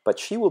 but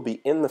she will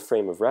be in the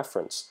frame of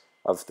reference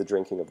of the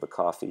drinking of the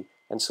coffee,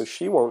 and so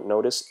she won't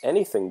notice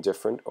anything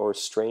different or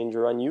strange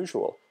or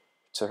unusual.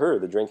 To her,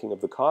 the drinking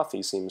of the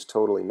coffee seems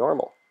totally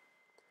normal.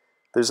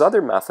 There's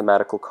other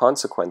mathematical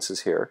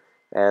consequences here,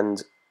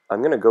 and I'm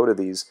going to go to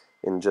these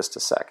in just a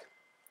sec.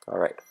 All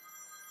right,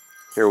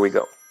 here we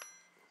go.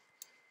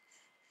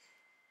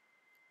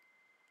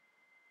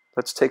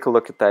 Let's take a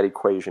look at that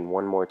equation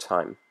one more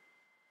time.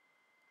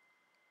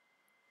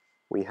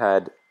 We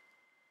had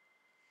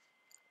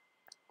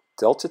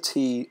delta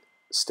T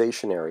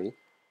stationary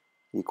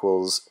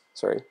equals,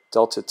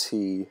 delta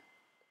Tm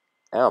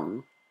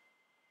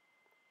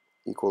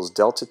equals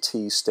delta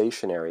T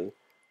stationary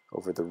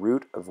over the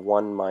root of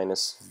 1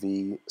 minus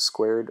v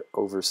squared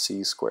over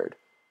c squared.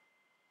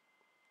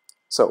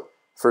 So,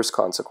 first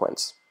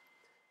consequence.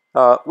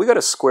 We got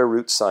a square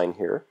root sign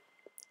here,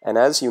 and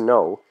as you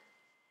know,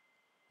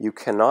 you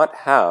cannot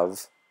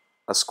have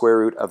a square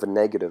root of a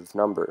negative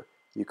number.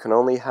 You can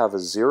only have a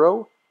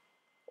 0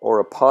 or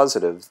a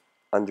positive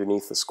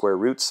underneath the square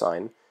root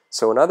sign.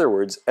 So in other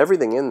words,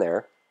 everything in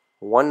there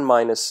 1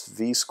 minus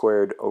v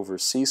squared over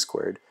c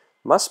squared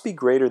must be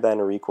greater than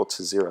or equal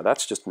to 0.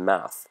 That's just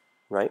math,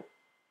 right?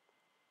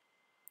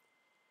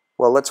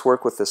 Well, let's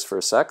work with this for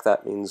a sec.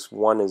 That means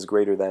 1 is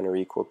greater than or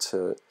equal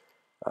to,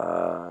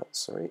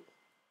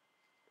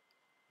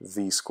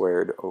 v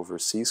squared over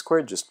c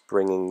squared, just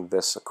bringing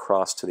this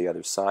across to the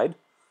other side.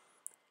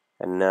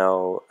 And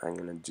now I'm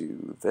going to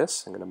do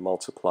this. I'm going to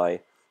multiply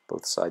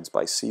both sides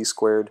by c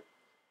squared,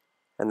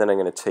 and then I'm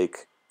going to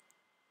take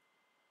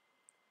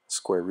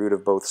square root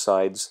of both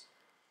sides.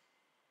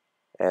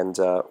 And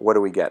what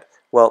do we get?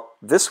 Well,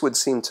 this would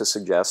seem to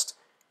suggest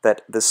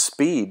that the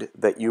speed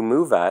that you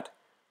move at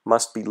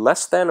must be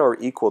less than or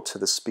equal to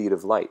the speed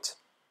of light.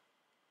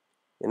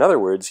 In other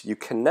words, you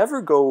can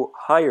never go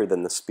higher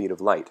than the speed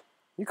of light.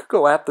 You could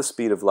go at the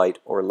speed of light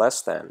or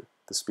less than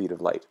the speed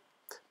of light.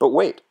 But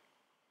wait,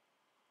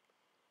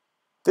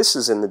 this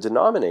is in the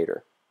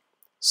denominator.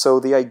 So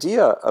the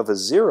idea of a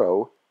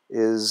 0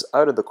 is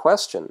out of the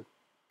question.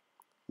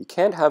 You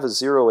can't have a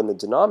 0 in the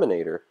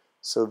denominator,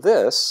 so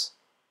this,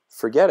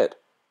 forget it.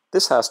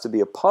 This has to be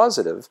a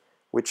positive,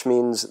 which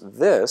means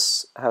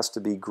this has to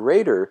be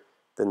greater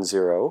than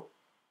 0,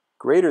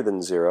 greater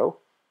than 0,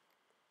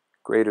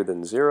 greater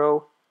than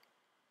 0,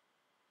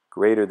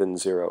 greater than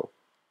 0.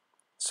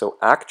 So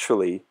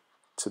actually,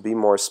 to be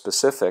more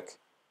specific,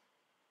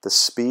 the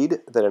speed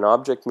that an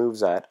object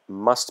moves at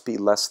must be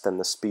less than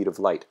the speed of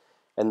light.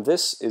 And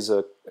this is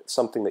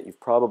something that you've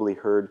probably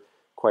heard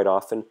quite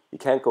often. You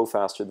can't go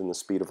faster than the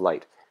speed of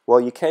light. Well,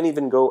 you can't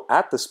even go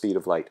at the speed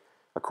of light.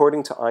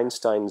 According to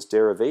Einstein's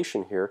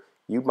derivation here,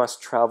 you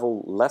must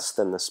travel less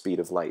than the speed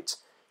of light.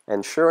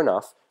 And sure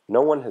enough,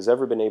 no one has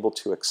ever been able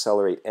to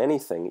accelerate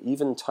anything,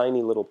 even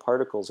tiny little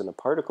particles in a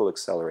particle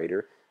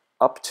accelerator,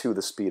 up to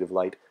the speed of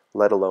light,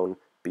 let alone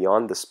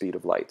beyond the speed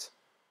of light.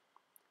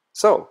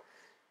 So,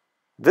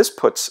 this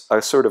puts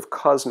a sort of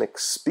cosmic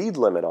speed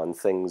limit on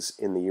things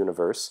in the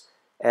universe,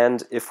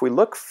 and if we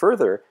look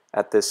further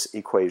at this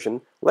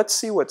equation, let's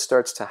see what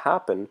starts to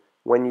happen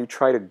when you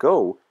try to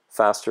go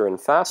faster and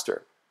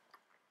faster.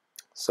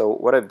 So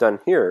what I've done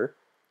here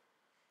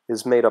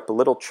is made up a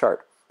little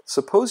chart.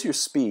 Suppose your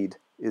speed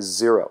is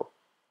 0.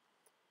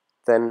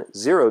 Then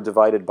 0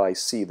 divided by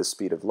c, the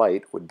speed of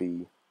light, would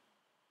be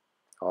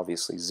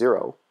obviously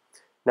 0.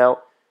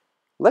 Now,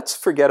 let's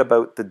forget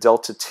about the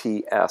delta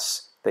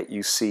Ts that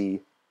you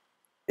see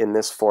in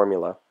this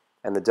formula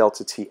and the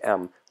delta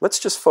Tm. Let's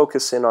just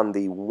focus in on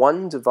the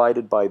 1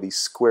 divided by the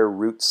square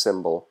root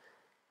symbol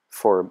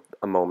for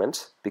a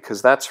moment,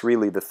 because that's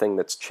really the thing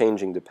that's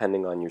changing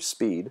depending on your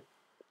speed.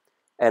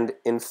 And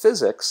in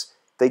physics,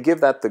 they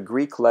give that the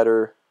Greek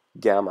letter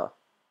gamma.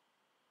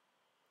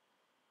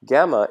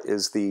 Gamma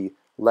is the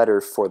letter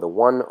for the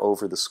 1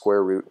 over the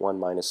square root 1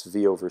 minus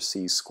v over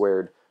c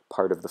squared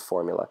part of the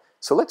formula.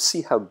 So let's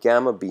see how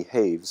gamma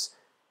behaves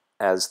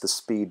as the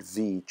speed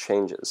v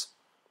changes.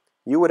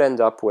 You would end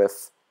up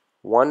with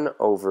 1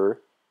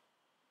 over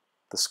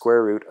the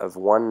square root of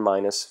 1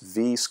 minus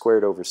v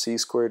squared over c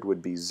squared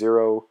would be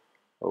 0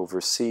 over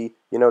c.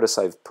 You notice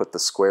I've put the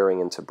squaring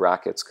into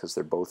brackets because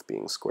they're both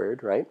being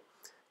squared, right?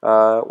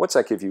 What's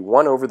that give you?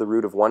 1 over the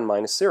root of 1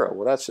 minus 0.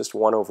 Well, that's just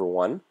 1 over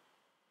 1,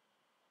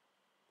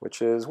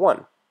 which is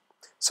 1.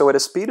 So at a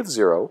speed of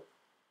 0,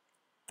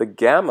 the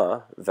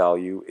gamma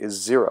value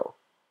is 0.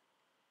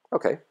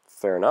 Okay,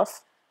 fair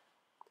enough.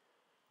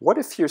 What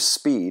if your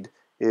speed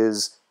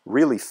is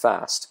really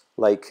fast,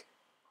 like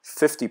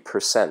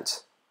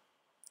 50%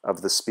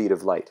 of the speed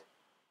of light,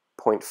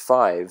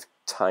 0.5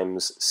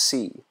 times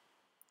c?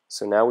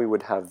 So now we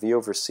would have v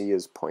over c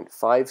is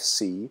 0.5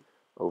 c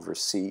over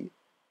c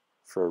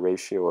for a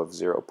ratio of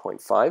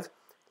 0.5.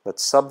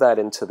 Let's sub that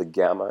into the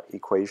gamma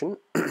equation.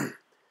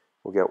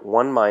 We'll get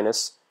 1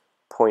 minus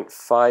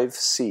 0.5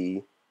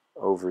 c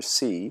over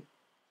c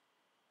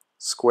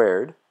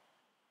squared.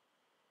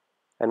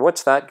 And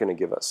what's that going to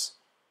give us?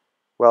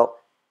 Well,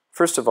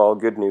 first of all,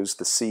 good news,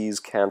 the c's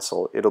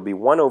cancel. It'll be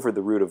 1 over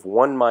the root of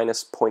 1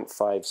 minus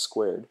 0.5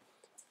 squared.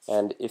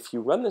 And if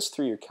you run this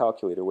through your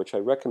calculator, which I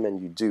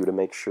recommend you do to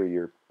make sure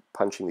you're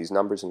punching these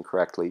numbers in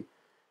correctly,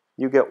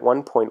 you get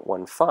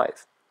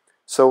 1.15.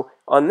 So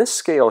on this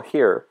scale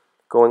here,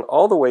 going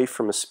all the way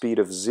from a speed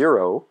of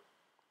 0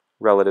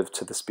 relative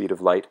to the speed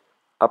of light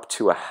up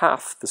to a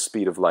half the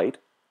speed of light,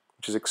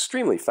 which is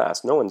extremely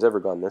fast. No one's ever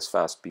gone this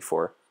fast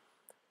before.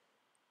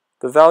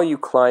 The value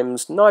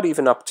climbs not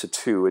even up to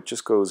 2, it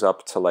just goes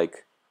up to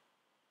like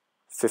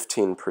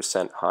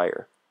 15%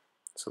 higher.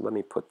 So let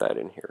me put that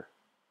in here.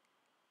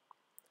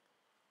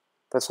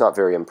 That's not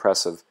very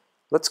impressive.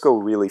 Let's go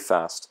really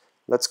fast.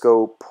 Let's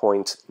go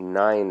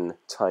 0.9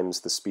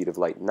 times the speed of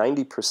light,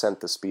 90%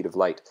 the speed of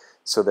light,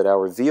 so that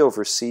our v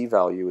over c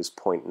value is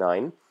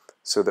 0.9,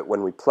 so that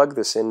when we plug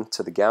this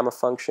into the gamma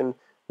function,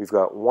 we've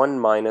got 1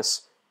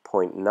 minus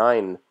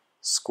 0.9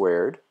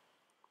 squared.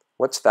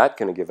 What's that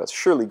going to give us?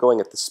 Surely going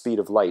at the speed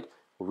of light,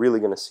 we're really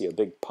going to see a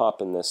big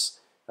pop in this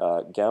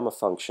gamma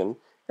function,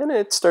 and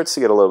it starts to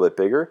get a little bit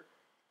bigger.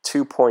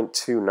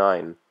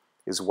 2.29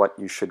 is what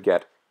you should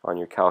get on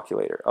your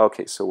calculator.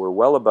 Okay, so we're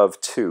well above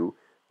 2.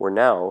 We're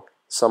now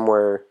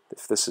somewhere,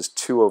 if this is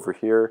 2 over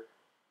here,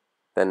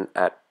 then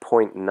at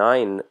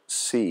 0.9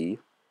 c,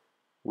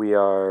 we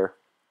are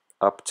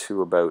up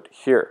to about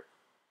here.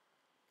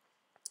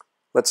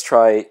 Let's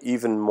try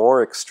even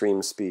more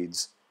extreme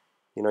speeds.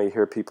 You know, you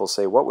hear people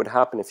say, what would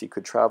happen if you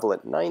could travel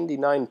at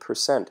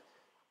 99%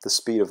 the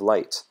speed of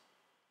light?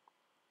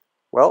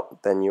 Well,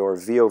 then your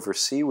v over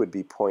c would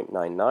be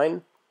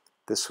 0.99.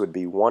 This would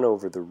be 1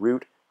 over the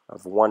root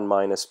of 1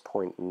 minus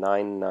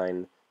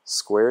 0.99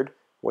 squared.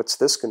 What's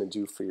this going to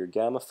do for your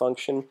gamma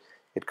function?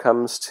 It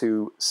comes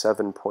to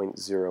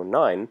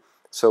 7.09.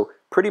 So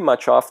pretty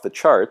much off the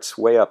charts,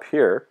 way up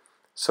here.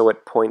 So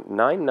at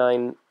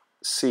 0.99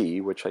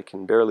 c, which I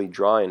can barely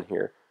draw in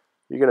here,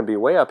 you're going to be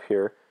way up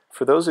here.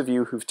 For those of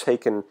you who've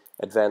taken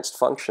advanced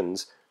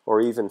functions,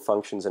 or even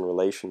functions and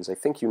relations, I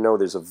think you know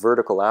there's a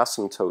vertical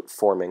asymptote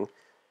forming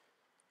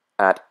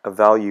at a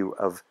value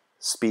of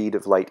speed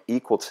of light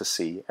equal to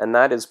c, and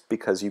that is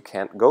because you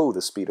can't go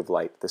the speed of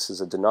light. This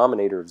is a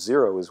denominator of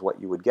 0 is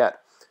what you would get.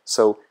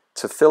 So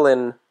to fill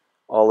in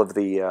all of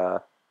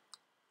the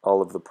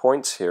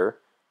points here,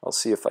 I'll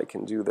see if I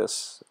can do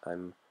this.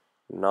 I'm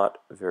not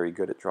very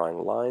good at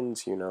drawing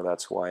lines. You know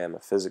that's why I'm a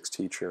physics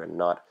teacher and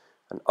not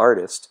an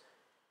artist.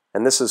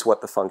 And this is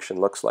what the function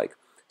looks like.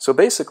 So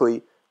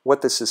basically,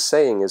 what this is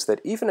saying is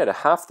that even at a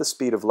half the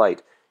speed of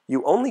light,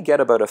 you only get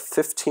about a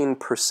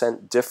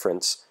 15%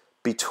 difference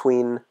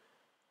between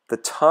the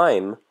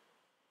time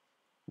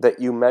that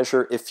you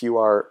measure if you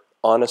are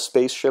on a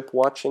spaceship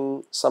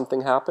watching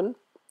something happen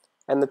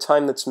and the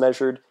time that's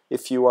measured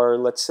if you are,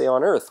 let's say,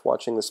 on Earth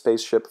watching the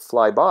spaceship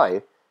fly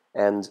by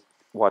and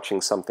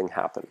watching something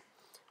happen.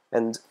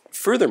 And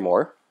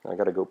furthermore, I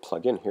got to go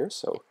plug in here,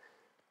 so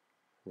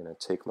I'm going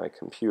to take my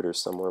computer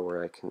somewhere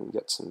where I can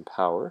get some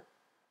power.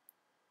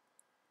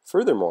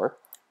 Furthermore,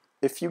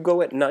 if you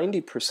go at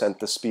 90%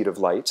 the speed of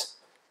light,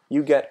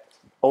 you get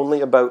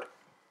only about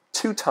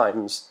 2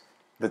 times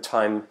the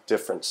time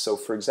difference. So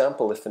for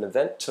example, if an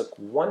event took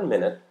 1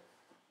 minute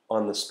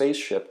on the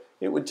spaceship,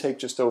 it would take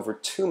just over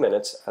 2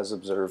 minutes as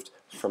observed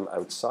from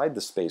outside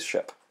the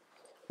spaceship.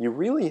 You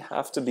really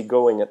have to be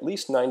going at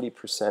least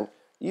 90%,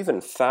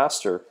 even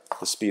faster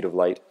the speed of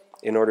light,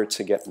 in order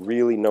to get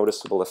really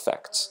noticeable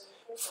effects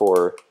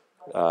for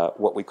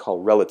what we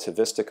call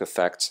relativistic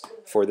effects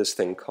for this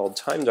thing called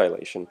time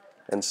dilation.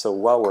 And so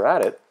while we're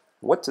at it,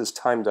 what does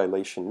time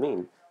dilation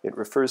mean? It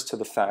refers to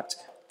the fact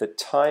that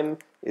time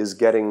is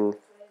getting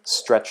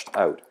stretched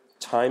out.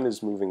 Time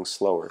is moving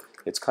slower.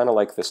 It's kind of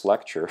like this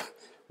lecture,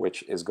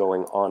 which is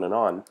going on and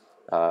on.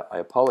 I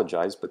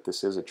apologize, but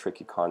this is a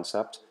tricky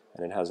concept,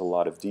 and it has a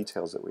lot of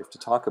details that we have to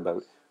talk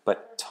about.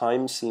 But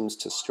time seems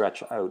to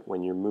stretch out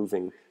when you're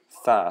moving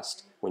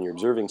fast, when you're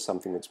observing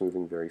something that's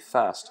moving very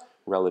fast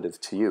relative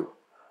to you.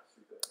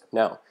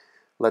 Now,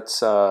 let's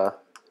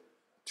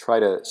try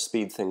to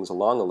speed things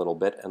along a little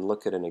bit and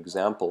look at an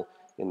example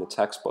in the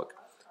textbook.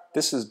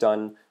 This is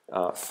done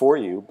for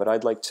you, but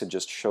I'd like to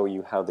just show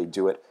you how they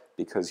do it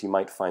because you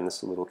might find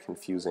this a little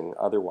confusing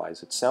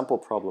otherwise. It's sample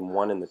problem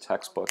 1 in the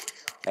textbook,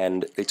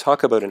 and they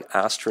talk about an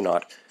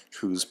astronaut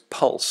whose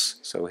pulse,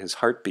 so his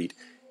heartbeat,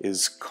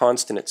 is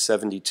constant at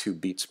 72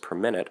 beats per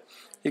minute.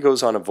 He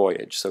goes on a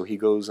voyage, so he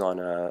goes on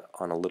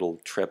a little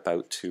trip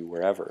out to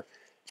wherever.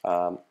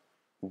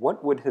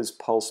 What would his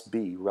pulse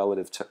be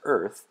relative to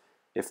Earth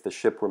if the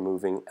ship were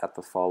moving at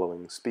the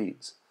following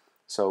speeds?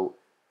 So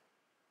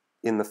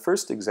in the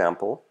first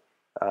example,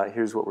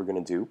 here's what we're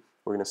going to do.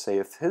 We're going to say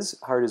if his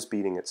heart is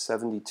beating at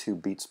 72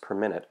 beats per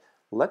minute,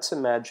 let's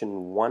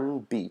imagine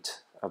 1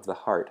 beat of the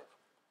heart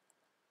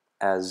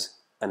as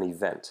an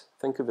event.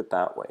 Think of it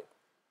that way.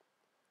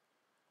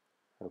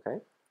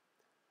 Okay?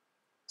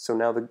 So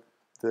now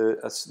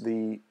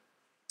the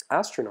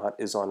astronaut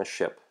is on a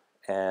ship,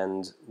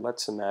 and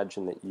let's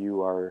imagine that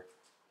you are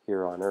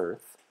here on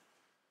Earth,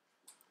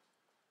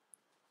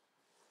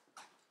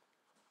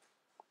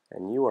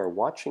 and you are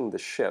watching the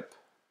ship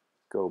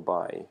go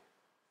by.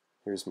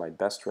 Here's my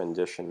best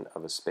rendition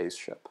of a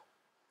spaceship.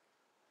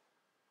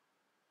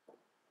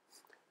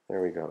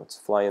 There we go. It's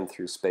flying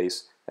through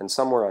space, and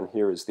somewhere on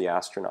here is the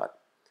astronaut.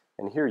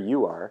 And here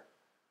you are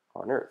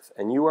on Earth,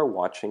 and you are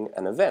watching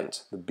an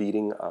event, the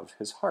beating of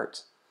his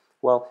heart.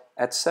 Well,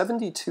 at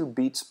 72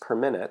 beats per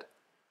minute,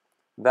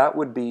 that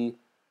would be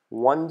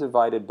 1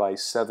 divided by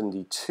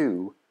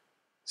 72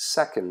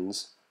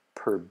 seconds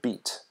per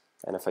beat.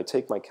 And if I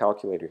take my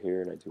calculator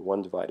here and I do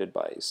 1 divided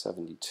by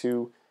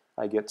 72,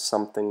 I get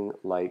something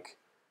like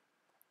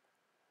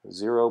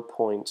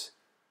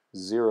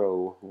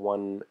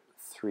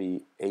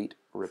 0.0138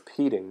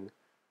 repeating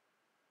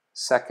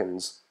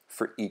seconds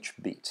for each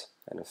beat.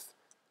 And if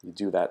you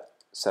do that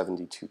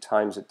 72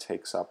 times, it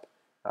takes up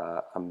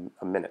a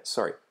minute.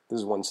 Sorry, this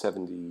is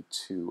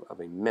 1/72 of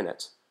a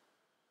minute,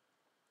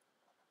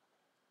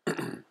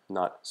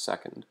 not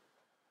second.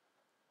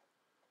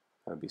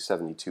 That would be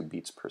 72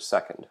 beats per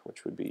second,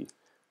 which would be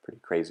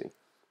pretty crazy.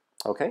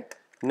 Okay,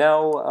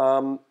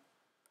 now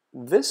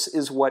this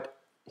is what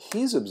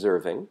he's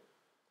observing.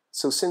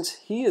 So since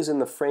he is in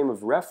the frame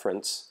of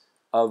reference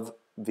of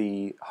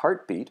the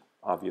heartbeat,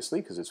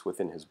 obviously, because it's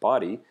within his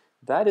body,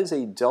 that is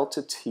a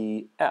delta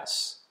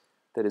Ts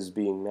that is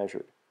being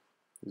measured.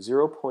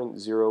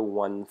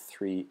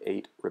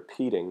 0.0138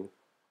 repeating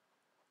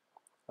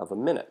of a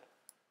minute.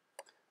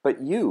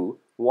 But you,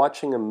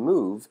 watching a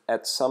move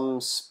at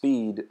some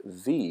speed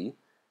v,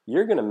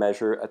 you're going to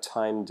measure a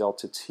time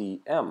delta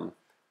tm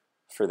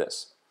for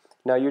this.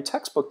 Now your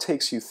textbook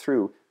takes you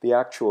through the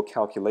actual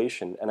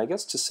calculation, and I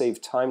guess to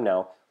save time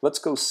now, let's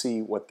go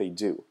see what they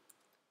do.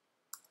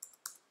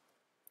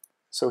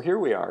 So here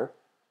we are.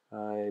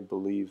 I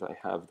believe I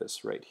have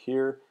this right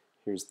here.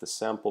 Here's the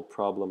sample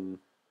problem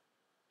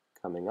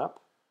coming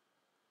up.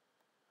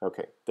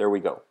 Okay, there we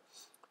go.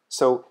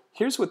 So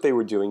here's what they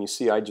were doing. You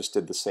see, I just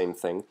did the same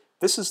thing.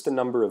 This is the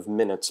number of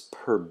minutes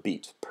per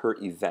beat, per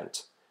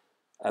event.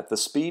 At the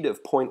speed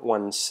of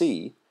 0.1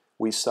 c,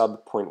 we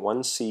sub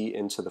 0.1 c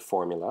into the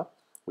formula.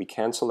 We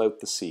cancel out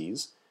the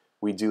c's.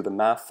 We do the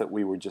math that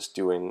we were just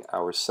doing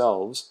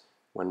ourselves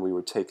when we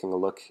were taking a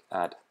look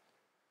at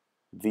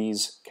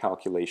these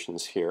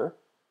calculations here.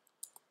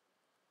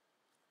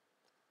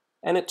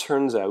 And it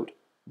turns out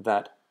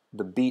that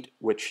the beat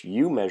which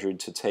you measured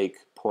to take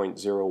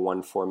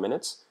 0.014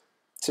 minutes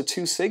to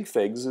 2 sig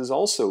figs is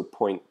also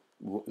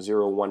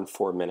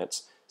 0.014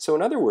 minutes. So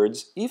in other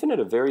words, even at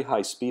a very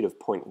high speed of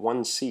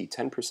 0.1 c,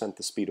 10%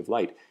 the speed of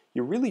light,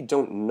 you really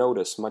don't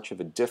notice much of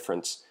a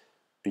difference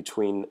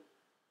between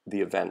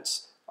the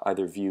events,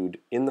 either viewed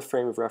in the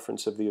frame of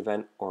reference of the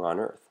event or on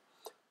Earth.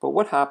 But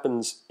what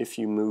happens if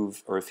you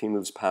move, or if he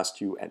moves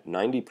past you at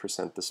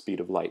 90% the speed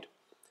of light?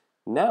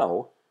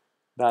 Now,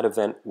 that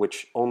event,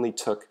 which only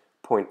took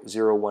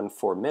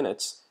 0.014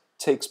 minutes,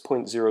 takes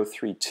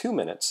 0.032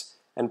 minutes,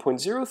 and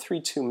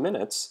 0.032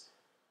 minutes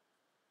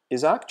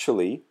is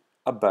actually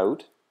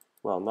about,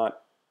 well,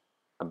 not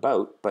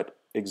about, but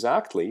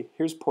exactly,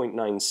 here's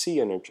 0.9 c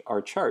in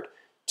our chart,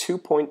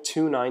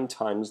 2.29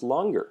 times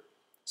longer.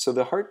 So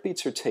the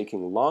heartbeats are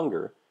taking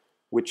longer,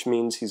 which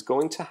means he's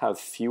going to have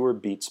fewer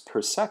beats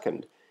per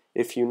second.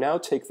 If you now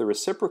take the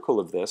reciprocal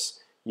of this,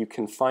 you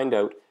can find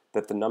out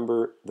that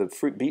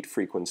the beat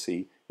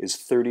frequency is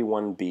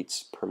 31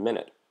 beats per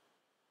minute.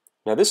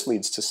 Now this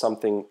leads to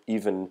something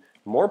even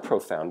more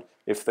profound.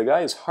 If the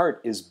guy's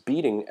heart is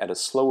beating at a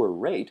slower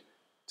rate,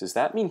 does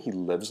that mean he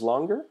lives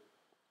longer?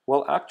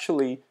 Well,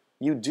 actually,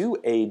 you do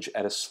age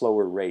at a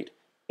slower rate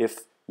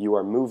if you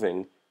are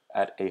moving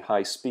at a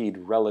high speed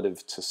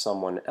relative to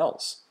someone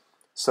else.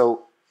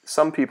 So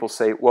some people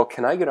say, well,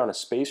 can I get on a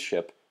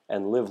spaceship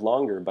and live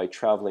longer by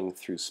traveling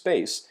through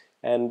space?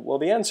 And well,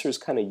 the answer is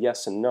kind of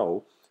yes and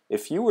no.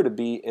 If you were to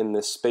be in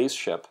this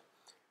spaceship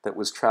that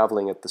was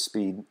traveling at the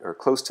speed, or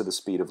close to the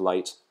speed of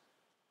light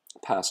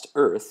past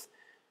Earth,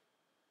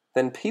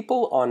 then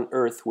people on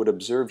Earth would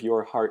observe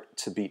your heart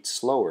to beat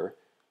slower,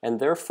 and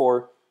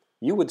therefore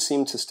you would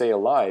seem to stay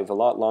alive a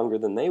lot longer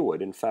than they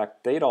would. In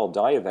fact, they'd all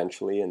die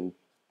eventually, and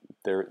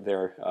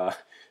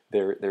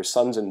their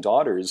sons and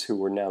daughters who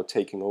were now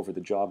taking over the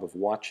job of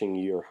watching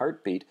your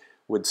heartbeat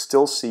would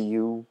still see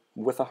you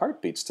with a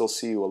heartbeat, still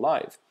see you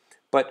alive.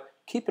 But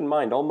keep in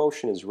mind, all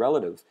motion is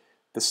relative.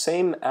 The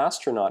same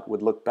astronaut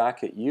would look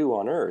back at you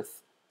on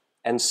Earth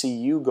and see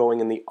you going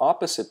in the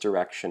opposite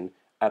direction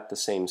at the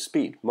same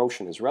speed.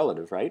 Motion is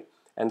relative, right?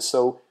 And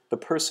so the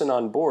person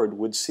on board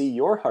would see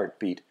your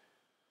heartbeat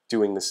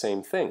doing the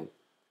same thing.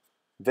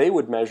 They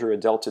would measure a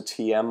delta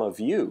Tm of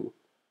you,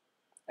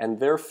 and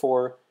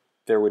therefore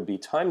there would be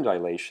time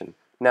dilation.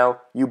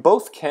 Now, you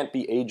both can't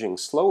be aging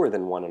slower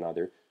than one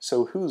another,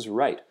 so who's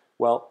right?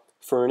 Well,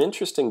 for an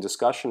interesting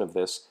discussion of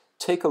this,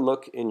 take a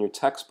look in your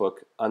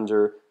textbook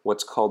under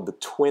what's called the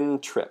twin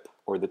trip,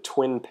 or the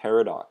twin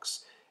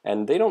paradox.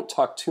 And they don't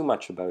talk too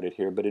much about it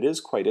here, but it is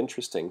quite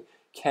interesting.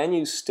 Can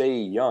you stay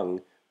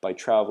young by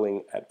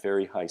traveling at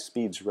very high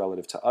speeds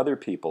relative to other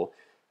people?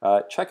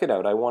 Check it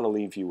out. I want to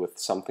leave you with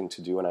something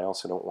to do, and I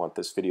also don't want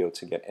this video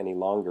to get any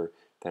longer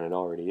than it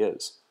already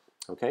is.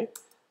 Okay?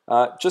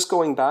 Just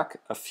going back,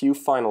 a few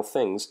final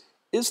things.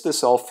 Is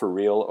this all for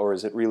real, or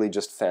is it really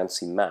just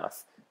fancy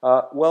math?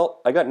 Well,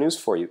 I got news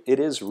for you.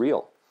 It is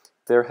real.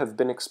 There have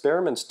been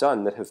experiments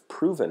done that have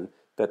proven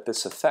that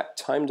this effect,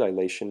 time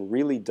dilation,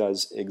 really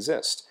does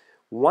exist.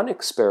 One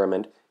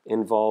experiment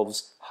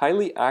involves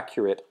highly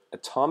accurate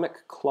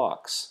atomic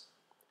clocks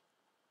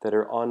that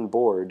are on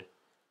board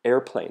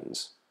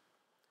airplanes.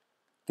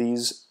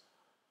 These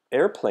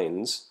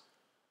airplanes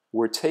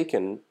were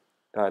taken,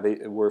 they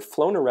were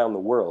flown around the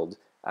world,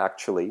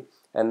 actually,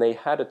 and they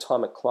had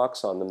atomic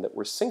clocks on them that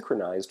were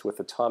synchronized with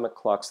atomic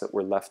clocks that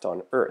were left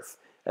on Earth.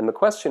 And the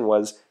question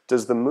was,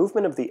 does the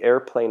movement of the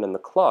airplane and the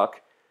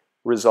clock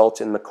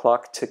result in the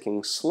clock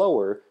ticking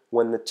slower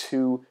when the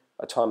two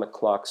atomic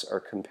clocks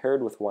are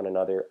compared with one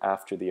another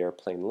after the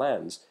airplane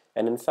lands?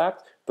 And in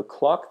fact, the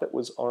clock that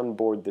was on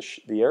board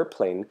the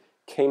airplane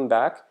came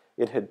back.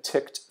 It had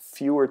ticked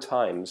fewer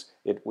times.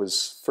 It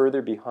was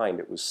further behind.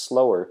 It was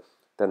slower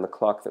than the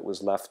clock that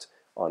was left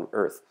on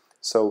Earth.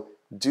 So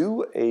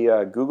do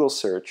a Google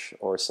search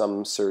or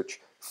some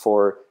search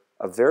for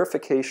a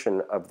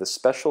verification of the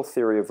special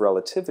theory of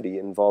relativity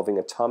involving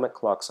atomic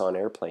clocks on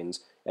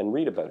airplanes and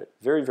read about it.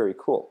 Very, very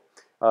cool.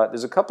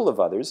 There's a couple of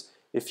others.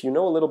 If you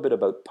know a little bit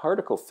about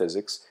particle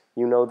physics,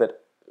 you know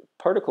that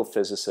particle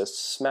physicists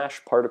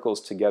smash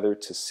particles together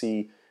to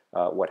see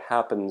what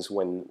happens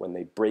when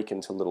they break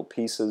into little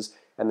pieces,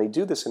 and they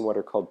do this in what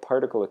are called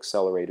particle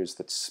accelerators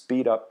that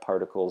speed up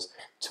particles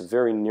to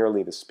very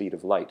nearly the speed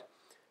of light.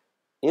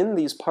 In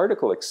these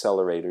particle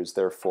accelerators,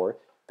 therefore,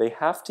 they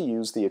have to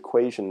use the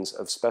equations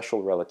of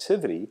special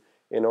relativity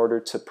in order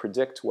to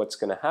predict what's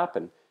going to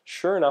happen.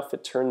 Sure enough,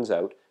 it turns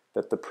out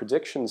that the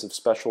predictions of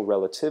special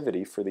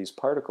relativity for these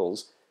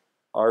particles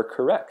are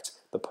correct.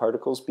 The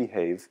particles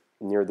behave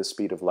near the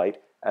speed of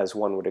light as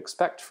one would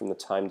expect from the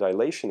time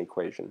dilation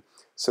equation.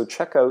 So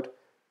check out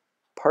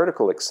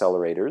particle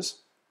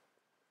accelerators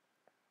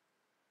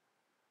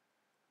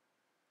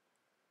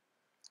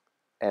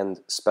and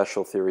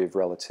special theory of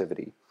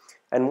relativity.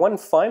 And one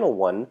final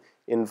one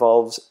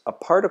involves a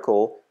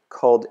particle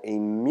called a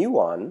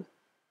muon.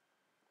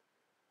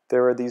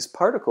 There are these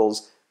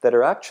particles that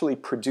are actually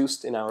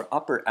produced in our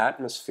upper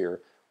atmosphere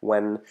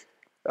when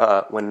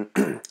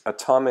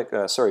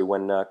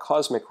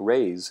cosmic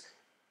rays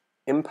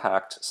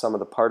impact some of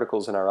the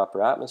particles in our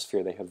upper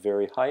atmosphere. They have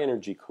very high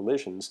energy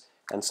collisions,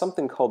 and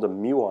something called a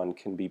muon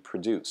can be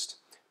produced.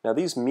 Now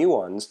these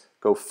muons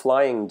go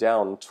flying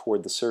down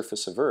toward the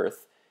surface of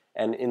Earth,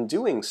 and in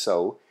doing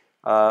so,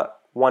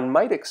 one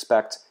might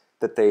expect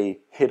that they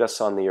hit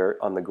us on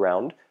the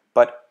ground,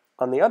 but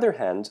on the other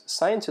hand,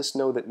 scientists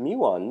know that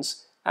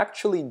muons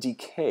actually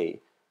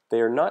decay. They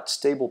are not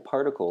stable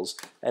particles,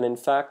 and in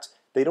fact,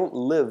 they don't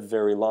live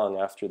very long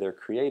after they're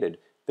created.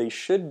 They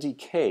should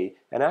decay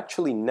and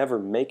actually never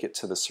make it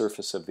to the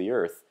surface of the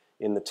Earth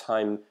in the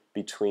time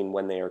between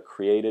when they are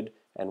created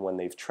and when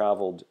they've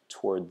traveled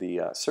toward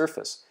the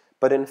surface.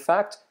 But in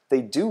fact,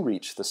 they do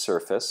reach the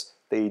surface.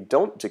 They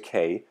don't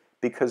decay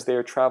because they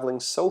are traveling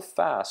so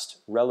fast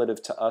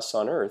relative to us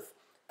on Earth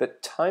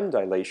that time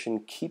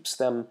dilation keeps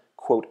them,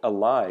 quote,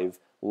 alive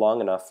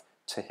long enough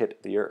to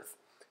hit the Earth.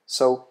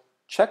 So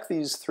check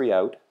these three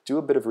out. Do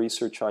a bit of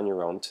research on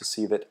your own to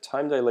see that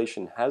time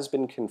dilation has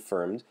been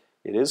confirmed.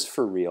 It is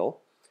for real.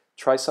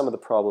 Try some of the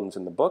problems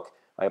in the book.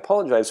 I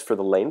apologize for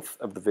the length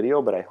of the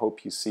video, but I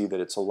hope you see that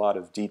it's a lot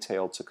of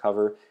detail to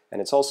cover,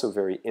 and it's also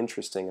very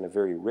interesting and a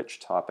very rich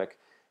topic,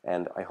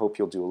 and I hope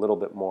you'll do a little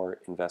bit more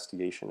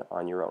investigation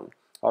on your own.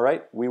 All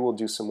right, we will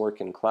do some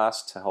work in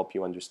class to help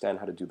you understand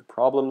how to do the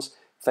problems.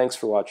 Thanks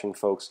for watching,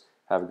 folks.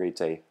 Have a great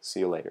day.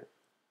 See you later.